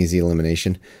 that's an easy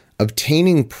elimination.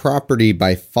 Obtaining property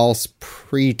by false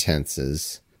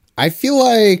pretenses. I feel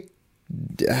like,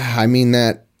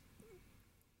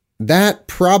 that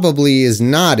probably is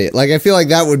not it. Like, I feel like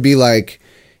that would be like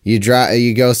you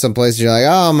go someplace, you're like,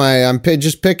 oh I'm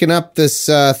just picking up this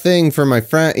thing for my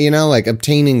friend, like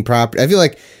obtaining property. I feel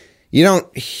like you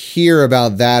don't hear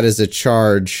about that as a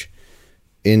charge.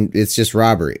 It's just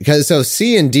robbery. So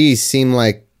C and D seem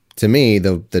like, to me,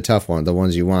 the tough one, the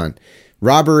ones you want.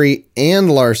 Robbery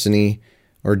and larceny,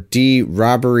 or D,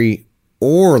 robbery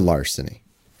or larceny.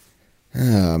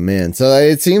 Oh, man. So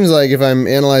it seems like, if I'm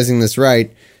analyzing this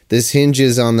right, this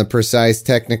hinges on the precise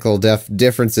technical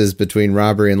differences between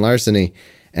robbery and larceny,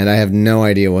 and I have no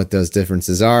idea what those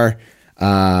differences are.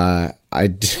 I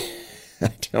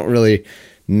don't really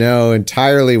know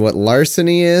entirely what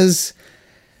larceny is.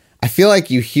 I feel like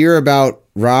you hear about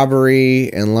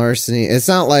robbery and larceny. It's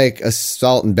not like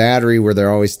assault and battery where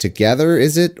they're always together,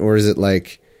 is it? Or is it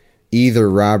like either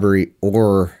robbery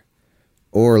or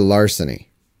larceny?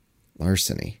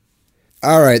 Larceny.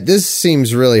 All right, this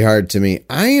seems really hard to me.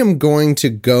 I am going to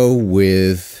go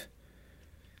with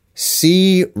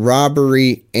C,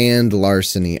 robbery and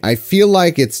larceny. I feel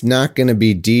like it's not going to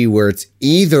be D, where it's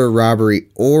either robbery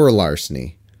or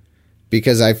larceny,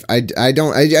 because I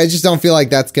just don't feel like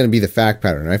that's going to be the fact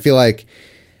pattern. I feel like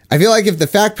if the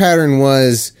fact pattern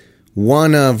was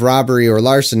one of robbery or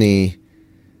larceny,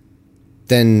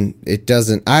 then it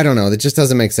doesn't, I don't know, that just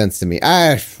doesn't make sense to me.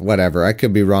 Whatever, I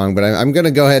could be wrong, but I'm going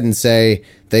to go ahead and say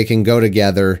they can go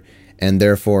together, and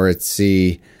therefore it's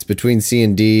C. It's between C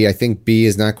and D. I think B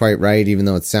is not quite right, even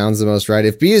though it sounds the most right.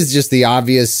 If B is just the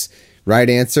obvious right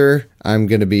answer, I'm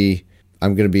going to be a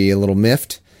little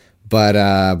miffed, but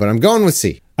I'm going with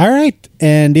C. All right.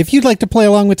 And if you'd like to play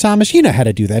along with Thomas, you know how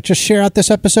to do that. Just share out this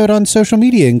episode on social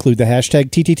media. Include the hashtag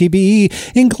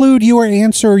TTTBE. Include your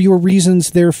answer, your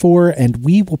reasons therefore, and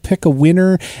we will pick a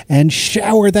winner and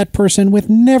shower that person with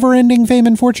never-ending fame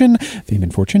and fortune. Fame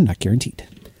and fortune not guaranteed.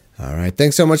 All right.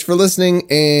 Thanks so much for listening,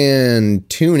 and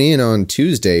tune in on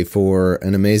Tuesday for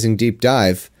an amazing deep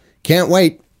dive. Can't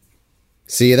wait.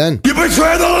 See you then. You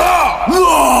betray the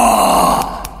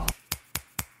law!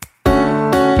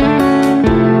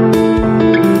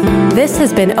 This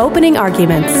has been Opening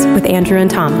Arguments with Andrew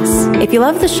and Thomas. If you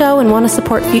love the show and want to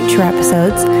support future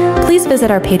episodes, please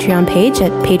visit our Patreon page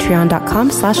at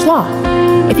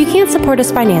patreon.com/law. If you can't support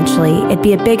us financially, it'd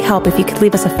be a big help if you could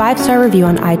leave us a 5-star review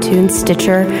on iTunes,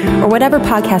 Stitcher, or whatever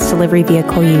podcast delivery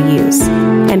vehicle you use.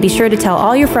 And be sure to tell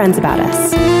all your friends about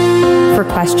us. For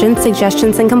questions,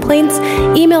 suggestions, and complaints,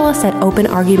 email us at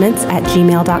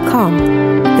openarguments@gmail.com.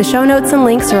 The show notes and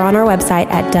links are on our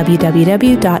website at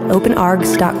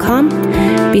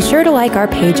www.openargs.com. Be sure to like our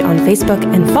page on Facebook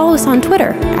and follow us on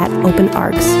Twitter at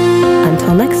OpenArgs.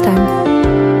 Until next time.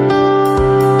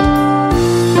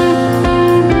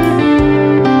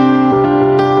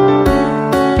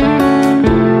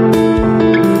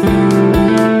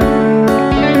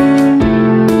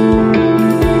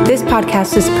 This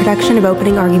podcast is a production of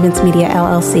Opening Arguments Media,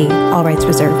 LLC. All rights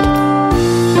reserved.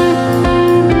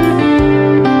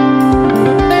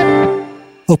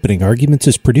 Opening Arguments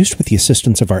is produced with the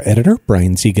assistance of our editor,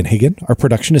 Brian Ziegenhagen, our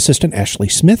production assistant, Ashley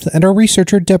Smith, and our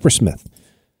researcher, Deborah Smith.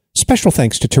 Special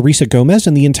thanks to Teresa Gomez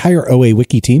and the entire OA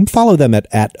Wiki team. Follow them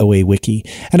at OA Wiki.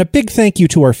 And a big thank you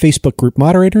to our Facebook group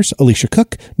moderators, Alicia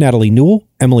Cook, Natalie Newell,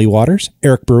 Emily Waters,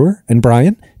 Eric Brewer, and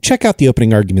Brian. Check out the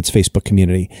Opening Arguments Facebook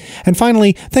community. And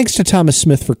finally, thanks to Thomas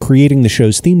Smith for creating the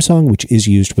show's theme song, which is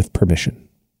used with permission.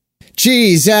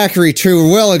 Gee, Zachary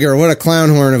Terwilliger, what a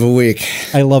clown horn of a week.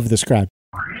 I love this crowd.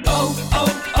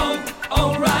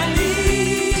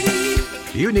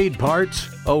 You need parts?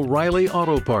 O'Reilly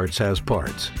Auto Parts has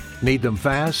parts. Need them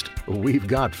fast? We've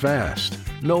got fast.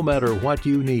 No matter what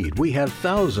you need, we have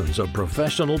thousands of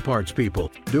professional parts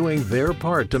people doing their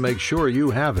part to make sure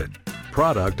you have it.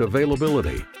 Product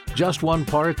availability. Just one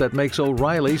part that makes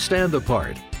O'Reilly stand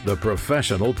apart. The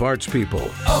professional parts people.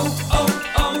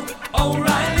 O'Reilly.